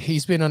the way.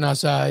 He's been on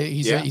us.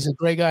 He's a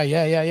great guy.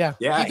 Yeah.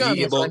 Yeah,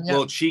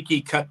 little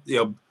cheeky cut,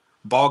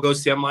 ball goes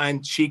to the end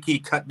line, cheeky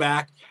cut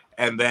back,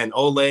 and then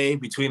Ole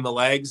between the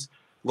legs,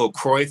 little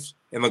Cruyff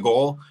in the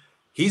goal.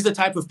 He's the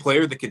type of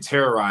player that could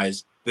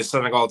terrorize the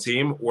Senegal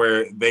team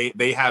where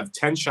they have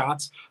 10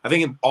 shots. I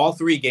think in all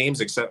 3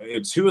 games, except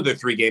 2 of the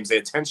 3 games, they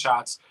had 10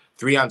 shots,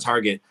 3 on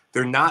target.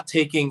 They're not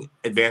taking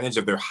advantage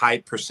of their high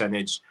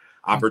percentage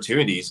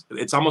opportunities.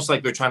 It's almost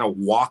like they're trying to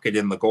walk it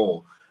in the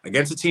goal.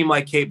 Against a team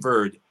like Cape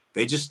Verde,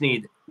 they just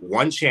need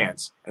one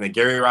chance, and then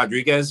Gary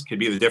Rodriguez could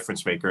be the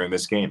difference maker in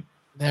this game.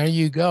 There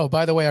you go.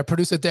 By the way, our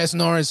producer Des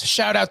Norris,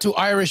 shout out to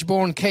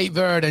Irish-born Cape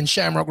Verde and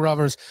Shamrock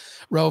Rovers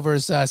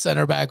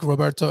center back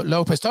Roberto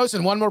Lopez.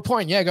 Tosin, one more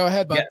point. Yeah, go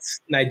ahead, bud. Yes,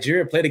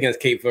 Nigeria played against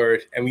Cape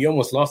Verde, and we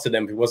almost lost to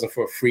them if it wasn't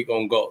for a freak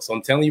own goal. So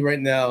I'm telling you right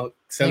now,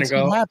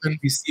 Senegal,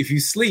 if you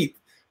sleep,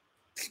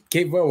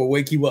 Cape Verde will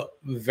wake you up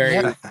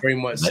very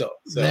much so.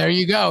 There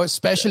you go,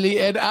 especially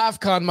at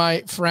AFCON,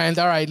 my friend.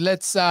 All right,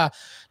 let's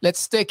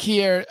stick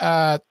here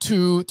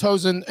to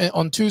Tosin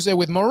on Tuesday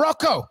with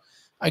Morocco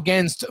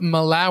against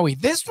Malawi.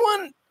 This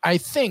one, I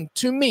think,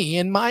 to me,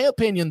 in my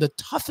opinion, the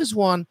toughest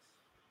one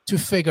to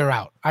figure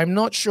out. I'm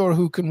not sure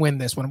who can win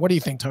this one. What do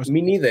you think, Tosin?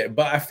 Me neither,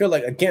 but I feel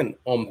like, again,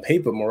 on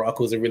paper,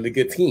 Morocco is a really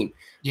good team.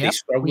 Yeah,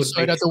 we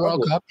saw it at the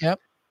World Cup, yep.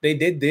 They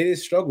did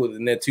struggle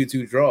in that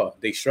 2-2 draw.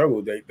 They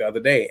struggled the other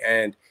day,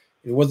 and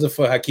if it wasn't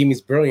for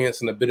Hakimi's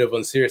brilliance and a bit of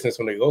unseriousness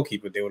from the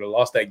goalkeeper, they would have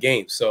lost that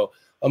game. So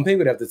on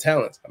paper, they have the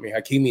talent. I mean,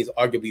 Hakimi is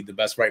arguably the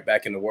best right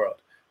back in the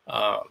world.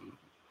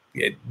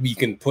 You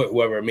can put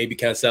whoever, maybe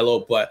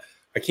Cancelo, but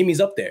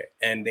Hakimi's up there,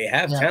 and they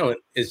have talent.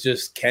 It's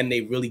just, can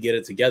they really get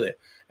it together?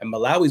 And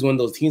Malawi's one of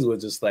those teams where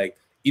it's just like,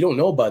 you don't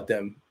know about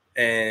them,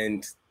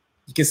 and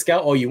you can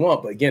scout all you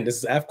want, but again, this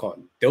is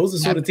AFCON. Those are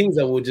sort of teams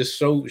that will just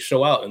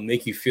show out and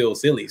make you feel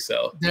silly.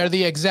 So they're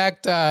the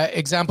exact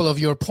example of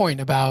your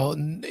point about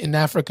in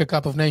Africa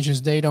Cup of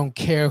Nations, they don't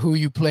care who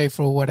you play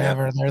for,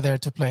 whatever. Yeah. They're there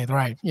to play,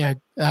 right? Yeah.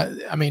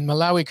 I mean,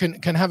 Malawi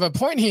can have a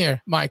point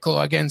here, Michael,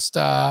 against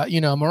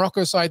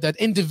Morocco side that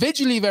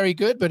individually very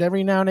good, but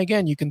every now and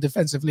again you can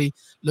defensively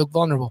look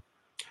vulnerable.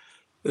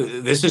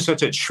 This is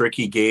such a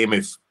tricky game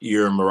if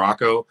you're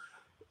Morocco.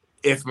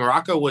 If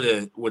Morocco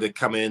would have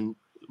come in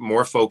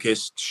more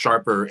focused,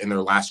 sharper in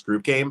their last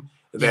group game,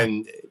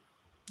 then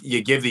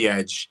you give the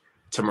edge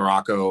to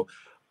Morocco.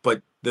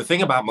 But the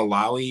thing about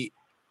Malawi,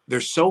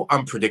 they're so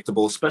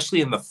unpredictable,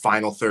 especially in the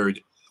final third.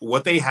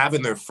 What they have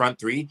in their front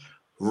 3,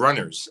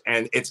 runners,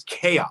 and it's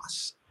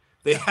chaos.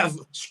 They have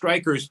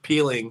strikers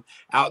peeling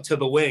out to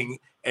the wing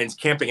and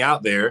camping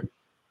out there.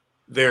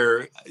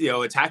 Their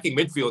attacking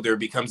midfielder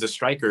becomes a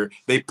striker.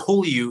 They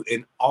pull you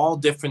in all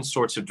different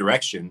sorts of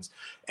directions.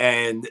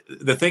 And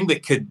the thing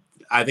that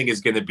I think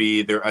is going to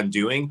be their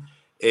undoing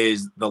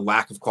is the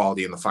lack of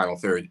quality in the final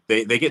third.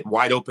 They get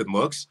wide open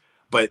looks,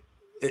 but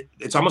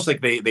it's almost like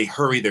they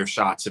hurry their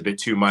shots a bit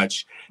too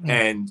much.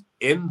 And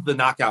in the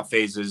knockout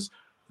phases,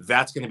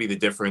 that's going to be the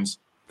difference.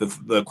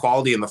 The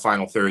quality in the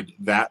final third,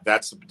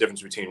 that's the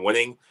difference between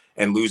winning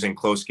and losing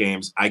close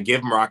games. I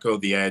give Morocco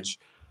the edge.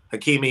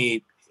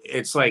 Hakimi,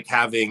 it's like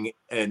having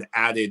an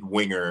added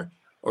winger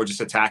or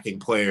just attacking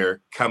player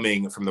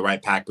coming from the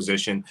right pack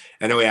position.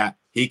 And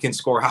he can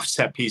score off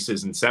set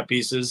pieces, and set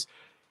pieces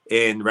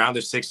in round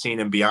of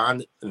 16 and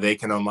beyond, they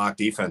can unlock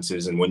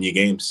defenses and win you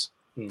games.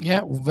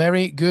 Yeah,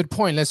 very good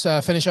point. Let's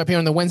finish up here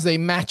on the Wednesday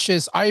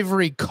matches.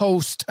 Ivory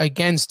Coast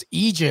against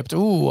Egypt.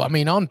 Ooh, I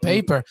mean, on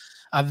paper,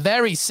 a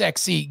very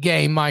sexy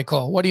game,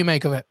 Michael. What do you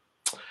make of it?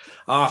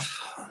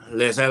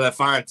 Les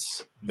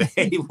Elephants,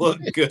 they look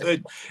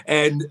good.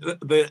 And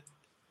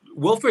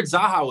Wilfred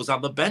Zaha was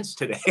on the bench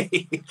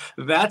today.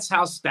 That's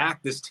how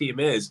stacked this team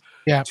is.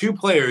 Yeah. 2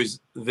 players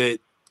that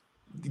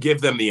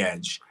give them the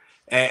edge.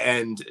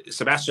 And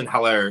Sebastian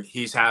Haller,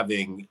 he's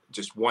having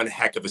just one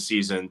heck of a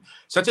season.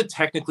 Such a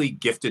technically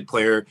gifted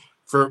player.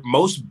 For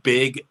most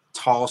big,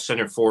 tall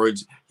center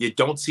forwards, you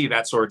don't see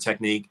that sort of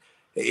technique.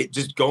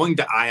 Just going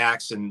to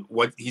Ajax and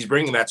what he's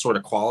bringing that sort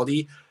of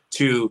quality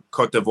to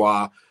Cote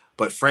d'Ivoire.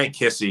 But Frank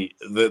Kissy,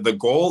 the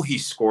goal he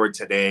scored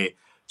today,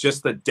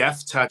 just the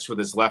deft touch with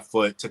his left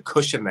foot to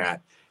cushion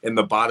that in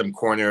the bottom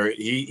corner.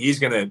 He's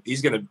gonna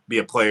be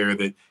a player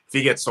that if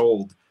he gets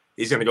sold,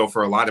 he's gonna go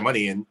for a lot of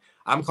money. And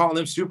I'm calling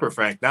him Super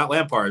Frank, not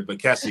Lampard, but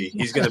Kessie.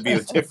 He's going to be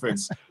the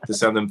difference to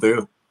send them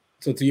through.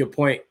 So to your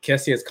point,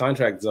 Kessie's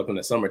contract is up in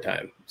the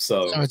summertime.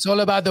 So it's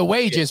all about the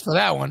wages for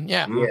that one.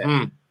 Yeah.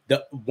 Yeah.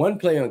 The one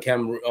player on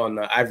Cameroon, on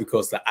Ivory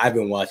Coast that I've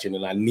been watching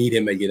and I need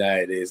him at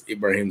United is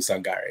Ibrahim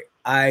Sangare.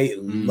 I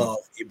love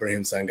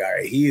Ibrahim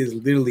Sangare. He is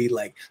literally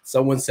like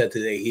someone said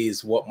today. He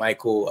is what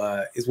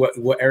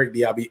Eric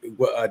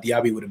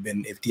Diaby would have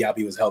been if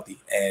Diaby was healthy.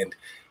 And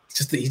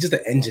he's just an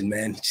engine,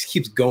 man. He just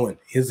keeps going.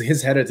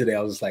 His header today,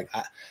 I was just like,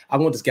 I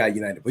want this guy at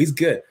United, but he's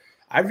good.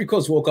 Ivory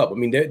Coast woke up. I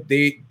mean,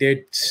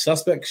 they're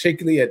suspect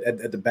shakily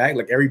at the back.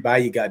 Like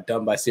everybody got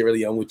done by Sierra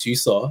Leone, which you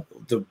saw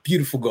the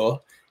beautiful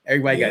goal.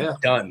 Everybody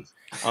got done.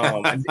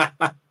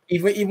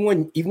 Even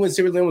when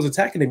Sierra Leone was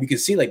attacking them, you could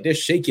see like they're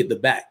shaky at the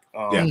back.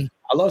 I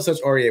love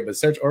Serge Aurier, but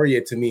Serge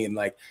Aurier to me, and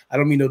like I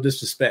don't mean no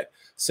disrespect,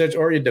 Serge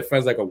Aurier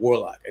defends like a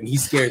warlock, and he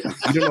scares you.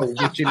 You don't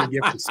know what you're gonna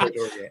get from Serge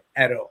Aurier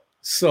at all.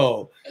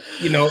 So,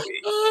 you know,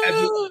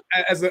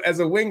 as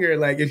a winger,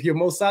 like if you're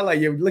Mo Salah,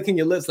 you're licking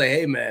your lips like,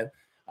 hey man,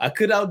 I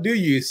could outdo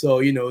you. So,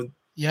 you know,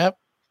 you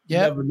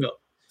never know.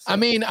 So. I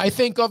mean, I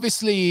think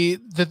obviously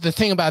the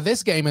thing about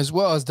this game as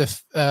well is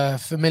the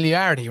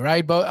familiarity,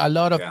 right? But a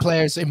lot of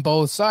players in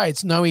both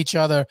sides know each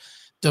other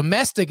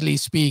domestically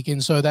speaking,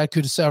 so that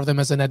could serve them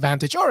as an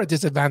advantage or a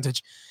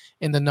disadvantage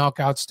in the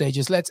knockout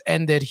stages. Let's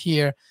end it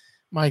here,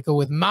 Michael,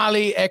 with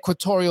Mali,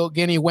 Equatorial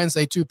Guinea,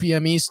 Wednesday, 2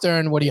 p.m.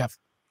 Eastern. What do you have?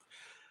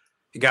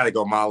 You got to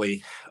go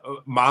Mali.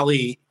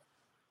 Mali,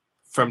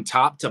 from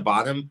top to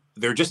bottom,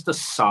 they're just a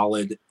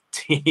solid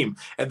team,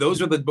 and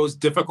those are the most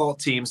difficult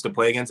teams to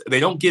play against. They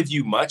don't give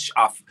you much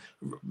off,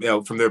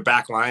 from their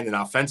back line, and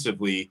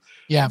offensively,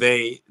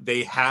 they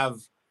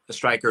have a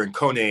striker in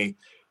Kone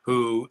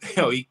who,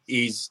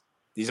 he's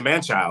a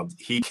man child.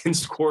 He can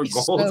score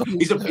goals.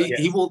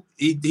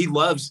 He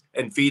loves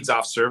and feeds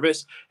off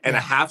service, and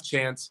a half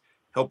chance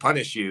he'll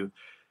punish you.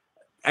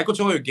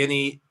 Equatorial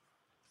Guinea,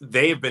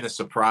 they have been a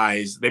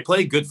surprise. They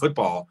play good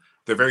football.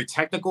 They're very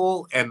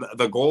technical, and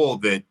the goal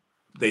that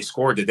they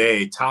scored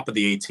today, top of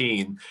the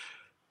 18,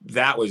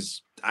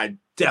 I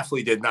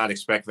definitely did not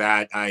expect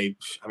that. I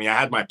mean, I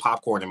had my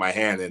popcorn in my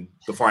hand, and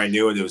before I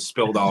knew it, it was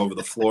spilled all over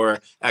the floor.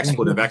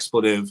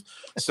 Expletive.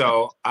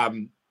 So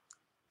I'm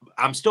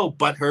still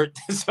butthurt,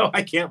 so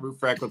I can't root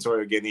for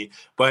Equatorial Guinea.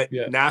 But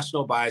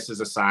national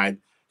biases aside,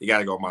 you got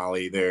to go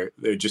Mali.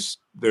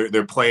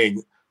 They're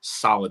playing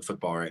solid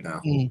football right now.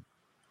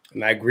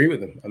 And I agree with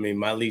them. I mean,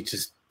 Mali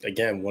just,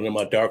 again, one of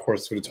my dark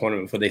horses for the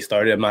tournament before they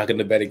started. I'm not going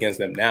to bet against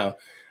them now.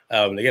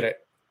 They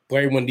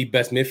got one of the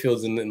best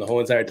midfields in the whole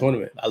entire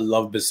tournament. I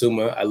love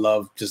Bissouma. I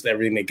love just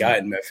everything they got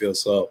in midfield.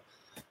 So,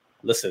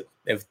 listen,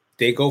 if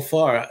they go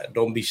far,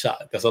 don't be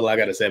shocked. That's all I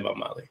got to say about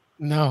Mali.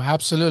 No,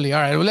 absolutely. All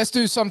right, well, let's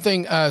do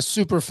something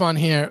super fun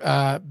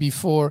here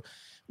before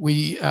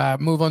we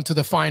move on to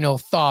the final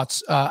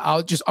thoughts.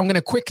 I'm going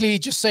to quickly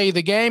just say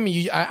the game.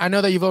 I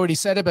know that you've already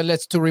said it, but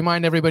to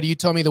remind everybody, you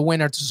tell me the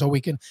winner so we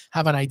can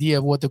have an idea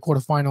of what the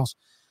quarterfinals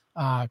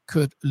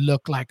could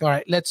look like. All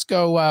right, let's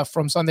go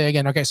from Sunday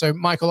again. Okay, so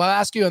Michael, I'll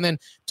ask you, and then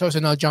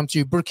Tosin, I'll jump to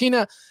you.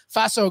 Burkina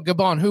Faso,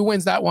 Gabon. Who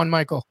wins that one,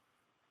 Michael?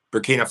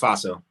 Burkina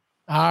Faso.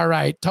 All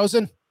right,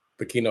 Tosin?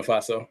 Burkina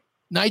Faso.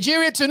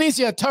 Nigeria,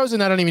 Tunisia.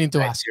 Tosin, I don't even need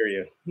to ask.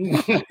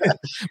 Nigeria.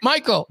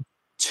 Michael?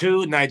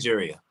 2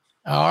 Nigeria.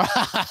 All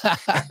right.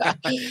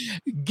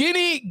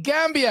 Guinea,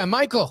 Gambia.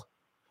 Michael?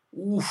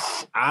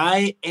 Oof,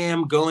 I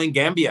am going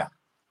Gambia.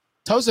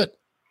 Tosin?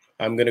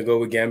 I'm going to go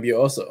with Gambia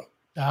also.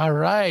 All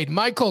right.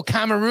 Michael,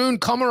 Cameroon,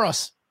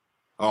 Comoros.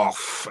 Oh,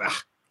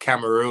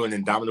 Cameroon,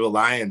 Indomitable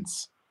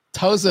Lions.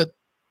 Tosin?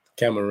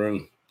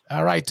 Cameroon.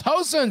 All right.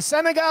 Tosin,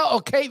 Senegal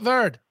or Cape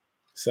Verde?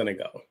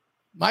 Senegal.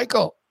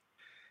 Michael?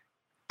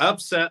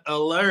 Upset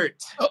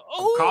alert.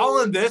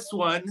 Calling this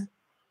one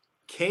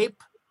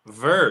Cape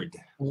Verde.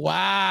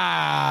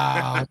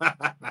 Wow.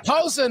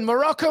 Tosin,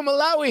 Morocco,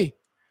 Malawi.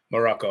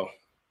 Morocco.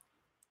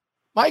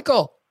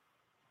 Michael?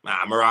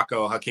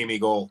 Morocco, Hakimi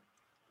goal.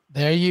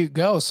 There you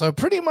go. So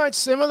pretty much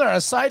similar.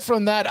 Aside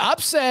from that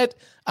upset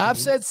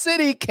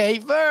city,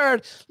 Cape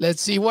Verde.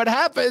 Let's see what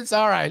happens.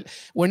 All right.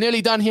 We're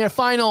nearly done here.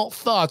 Final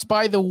thoughts.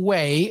 By the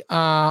way,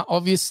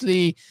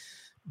 obviously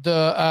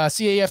the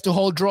CAF to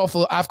hold draw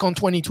for AFCON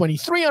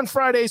 2023 on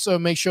Friday. So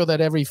make sure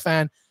that every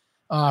fan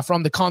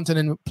from the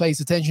continent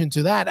pays attention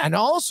to that. And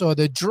also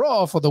the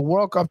draw for the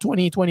World Cup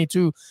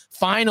 2022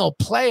 final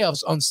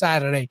playoffs on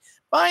Saturday.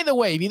 By the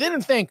way, if you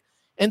didn't think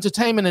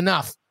entertainment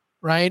enough,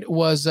 right,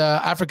 was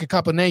Africa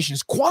Cup of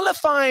Nations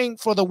qualifying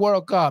for the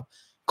World Cup.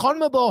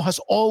 CONMEBOL has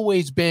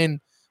always been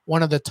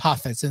one of the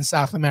toughest in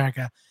South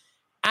America.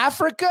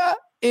 Africa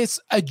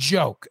is a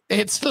joke.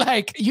 It's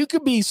like you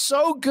could be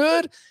so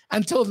good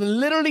until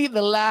literally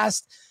the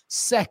last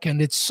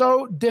second. It's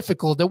so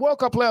difficult. The World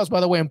Cup playoffs, by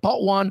the way, in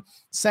pot 1,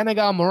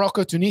 Senegal,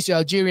 Morocco, Tunisia,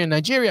 Algeria, and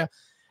Nigeria.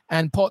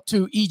 And pot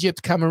 2,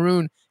 Egypt,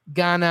 Cameroon,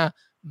 Ghana,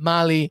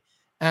 Mali,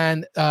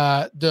 and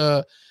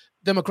the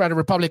Democratic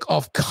Republic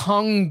of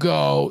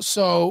Congo.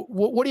 So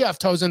what do you have,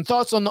 Tosin?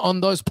 Thoughts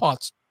on those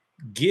pots?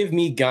 Give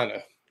me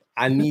Ghana.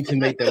 I need to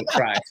make them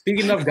cry.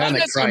 Speaking of Ghana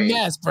Ghana's crying. a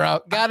mess, bro.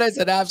 Ghana's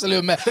an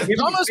absolute mess.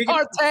 Thomas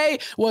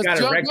Partey was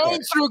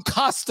going through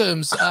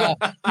customs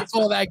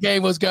before that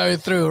game was going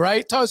through,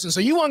 right? Tosin, so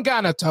you want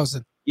Ghana,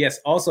 Tosin? Yes.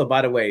 Also,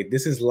 by the way,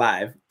 this is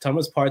live.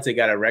 Thomas Partey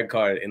got a red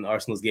card in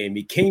Arsenal's game.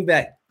 He came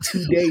back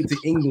today to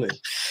England.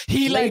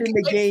 He played in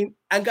the game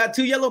and got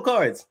 2 yellow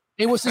cards.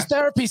 It was his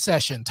therapy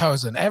session,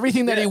 Tosin.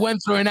 Everything that he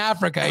went through in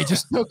Africa, he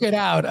just took it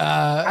out.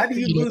 How do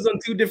you lose on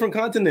 2 different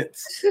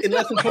continents in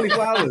less than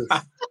 24 hours?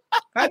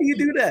 How do you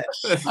do that?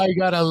 I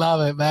gotta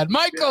love it, man.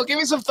 Michael, give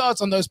me some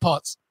thoughts on those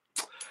pots.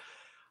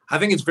 I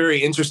think it's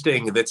very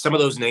interesting that some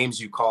of those names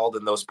you called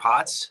in those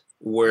pots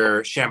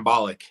were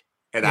shambolic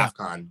at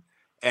AFCON.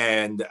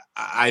 And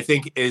I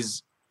think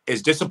as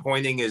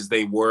disappointing as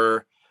they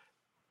were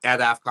at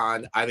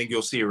AFCON, I think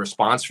you'll see a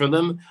response from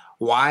them.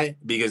 Why?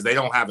 Because they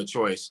don't have a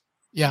choice.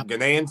 Yeah.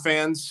 Ghanaian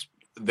fans,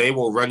 they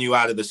will run you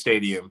out of the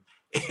stadium.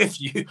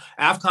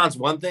 AFCON's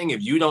one thing.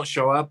 If you don't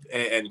show up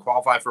and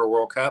qualify for a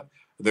World Cup,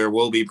 there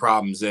will be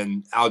problems.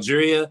 And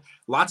Algeria,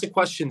 lots of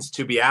questions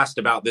to be asked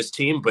about this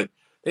team, but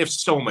they have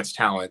so much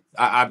talent.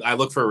 I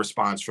look for a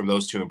response from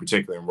those 2 in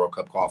particular in World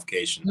Cup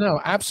qualification.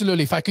 No,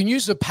 absolutely. If I can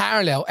use a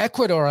parallel,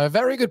 Ecuador, a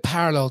very good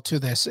parallel to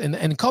this.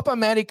 In Copa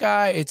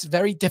America, it's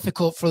very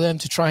difficult for them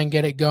to try and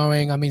get it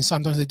going. I mean,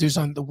 sometimes they do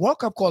something. The World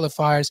Cup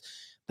qualifiers,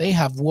 they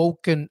have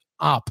woken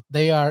up.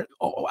 They are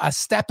a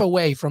step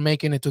away from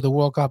making it to the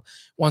World Cup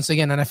once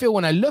again. And I feel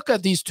when I look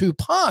at these 2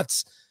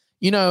 pots,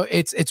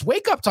 it's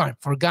wake up time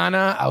for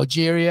Ghana,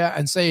 Algeria,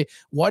 and say,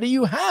 what do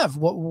you have?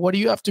 What do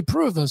you have to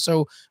prove? And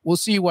so we'll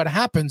see what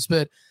happens.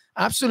 But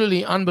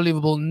absolutely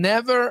unbelievable.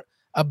 Never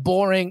a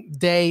boring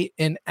day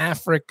in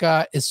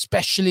Africa,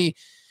 especially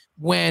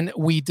when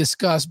we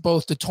discuss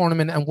both the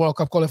tournament and World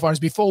Cup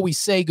qualifiers. Before we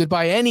say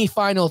goodbye, any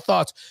final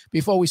thoughts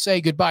before we say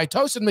goodbye?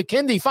 Tosin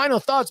McKindy, final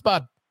thoughts,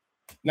 bud.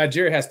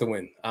 Nigeria has to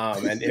win.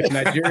 And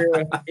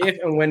if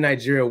and when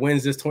Nigeria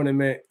wins this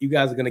tournament, you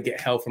guys are going to get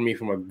hell from me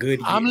from a good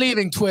year. I'm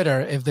leaving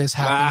Twitter if this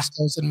happens,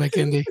 Tosin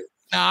McKindy.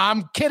 No,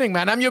 I'm kidding,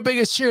 man. I'm your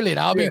biggest cheerleader.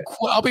 I'll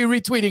be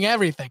retweeting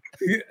everything.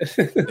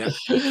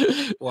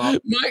 Well,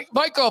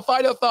 Michael,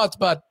 final thoughts,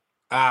 bud.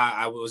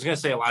 I was going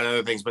to say a lot of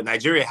other things, but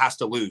Nigeria has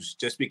to lose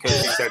just because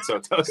you said so,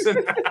 Tosin.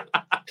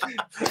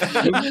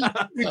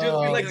 We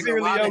just be like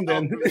Sierra Leone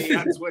then.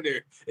 On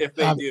Twitter if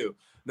they do.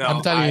 No,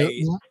 I'm telling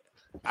you.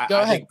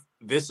 Go ahead. Think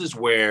this is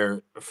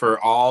where, for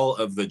all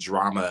of the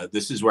drama,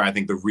 this is where I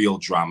think the real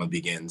drama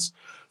begins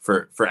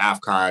for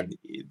AFCON.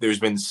 There's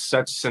been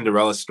such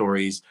Cinderella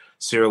stories.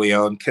 Sierra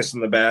Leone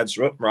kissing the badge,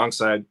 wrong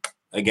side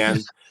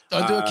again.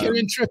 Don't do a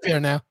Kieran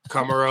Trippier now.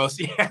 Comoros,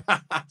 yeah.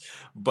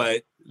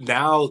 But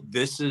now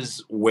this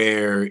is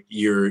where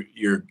your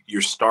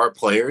star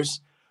players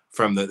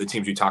from the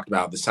teams we talked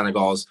about, the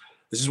Senegals,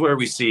 this is where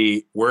we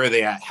see where are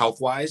they at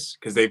health-wise,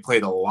 because they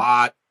played a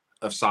lot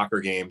of soccer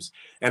games,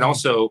 and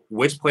also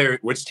which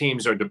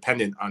teams are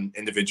dependent on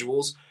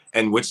individuals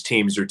and which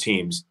teams are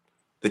teams.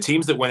 The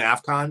teams that win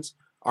AFCONs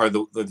are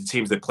the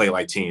teams that play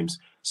like teams.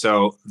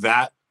 So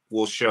that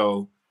will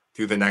show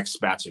through the next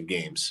batch of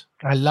games.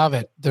 I love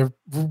it. The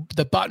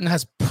button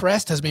has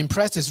been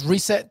pressed. It's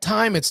reset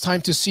time. It's time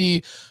to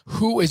see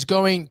who is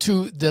going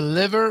to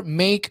deliver.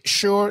 Make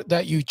sure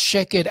that you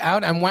check it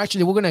out. And we're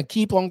going to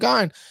keep on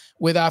going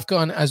with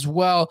AFCON as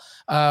well,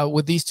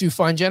 with these 2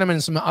 fine gentlemen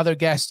and some other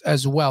guests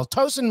as well.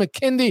 Tosin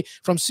McKindy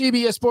from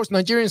CBS Sports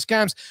Nigerian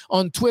Scams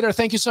on Twitter.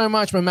 Thank you so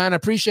much, my man. I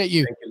appreciate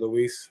you. Thank you,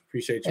 Luis.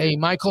 Appreciate you. Hey,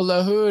 Michael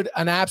Lahoud,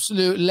 an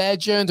absolute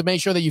legend.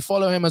 Make sure that you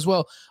follow him as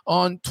well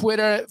on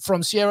Twitter,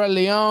 from Sierra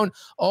Leone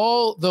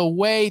all the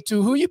way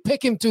to who you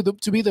picking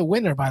to be the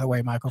winner, by the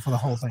way, Michael, for the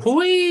whole thing.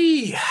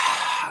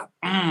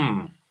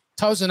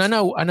 Tosin, I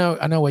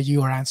know what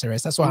your answer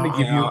is. That's why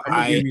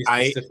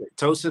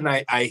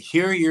Tosin, I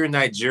hear you're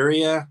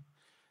Nigeria,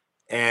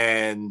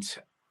 and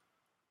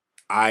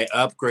I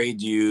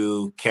upgrade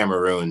you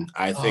Cameroon.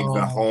 I think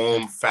the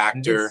home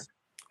factor.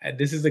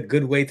 This is a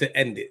good way to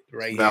end it,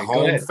 right? The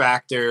home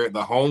factor,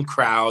 the home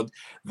crowd,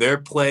 they're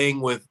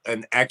playing with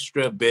an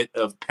extra bit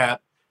of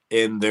pep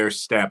in their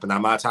step. And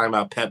I'm not talking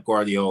about Pep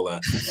Guardiola.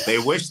 They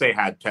wish they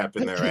had Pep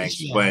in their ranks.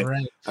 But,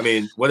 right. I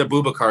mean, what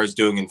Abubakar is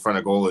doing in front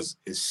of goal is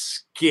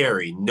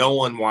scary. No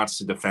one wants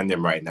to defend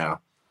him right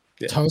now.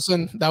 Yeah.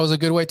 Tosin, that was a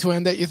good way to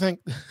end it, you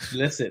think?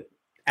 Listen,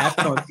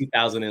 AFCON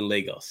 2000 in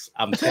Lagos.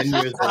 I'm 10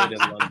 years old in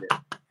London.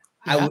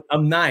 Yeah.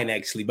 I'm 9,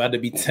 actually, about to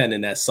be 10 in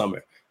that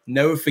summer.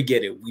 Never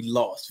forget it. We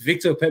lost.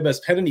 Victor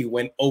Pepe's penalty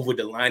went over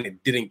the line.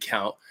 It didn't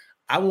count.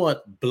 I want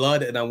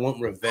blood and I want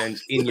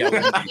revenge in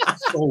Yaoundé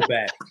so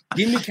bad.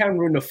 Give me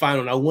Cameroon in the final,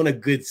 and I want a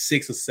good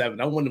 6 or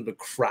 7. I want them to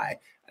cry.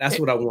 That's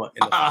what I want.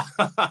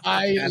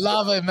 I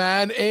love it,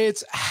 man.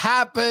 It's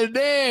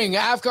happening.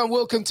 AFCON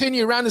will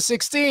continue round of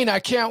 16. I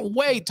can't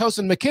wait.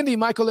 Tosin McKindy,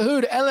 Michael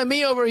Lahoud,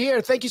 LME over here.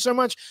 Thank you so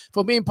much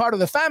for being part of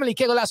the family.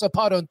 Que Golazo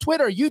Pod on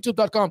Twitter,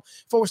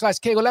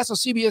 youtube.com/Que Golazo,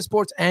 CBS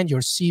Sports, and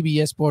your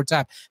CBS Sports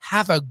app.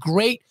 Have a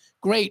great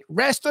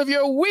rest of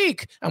your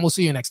week, and we'll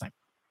see you next time.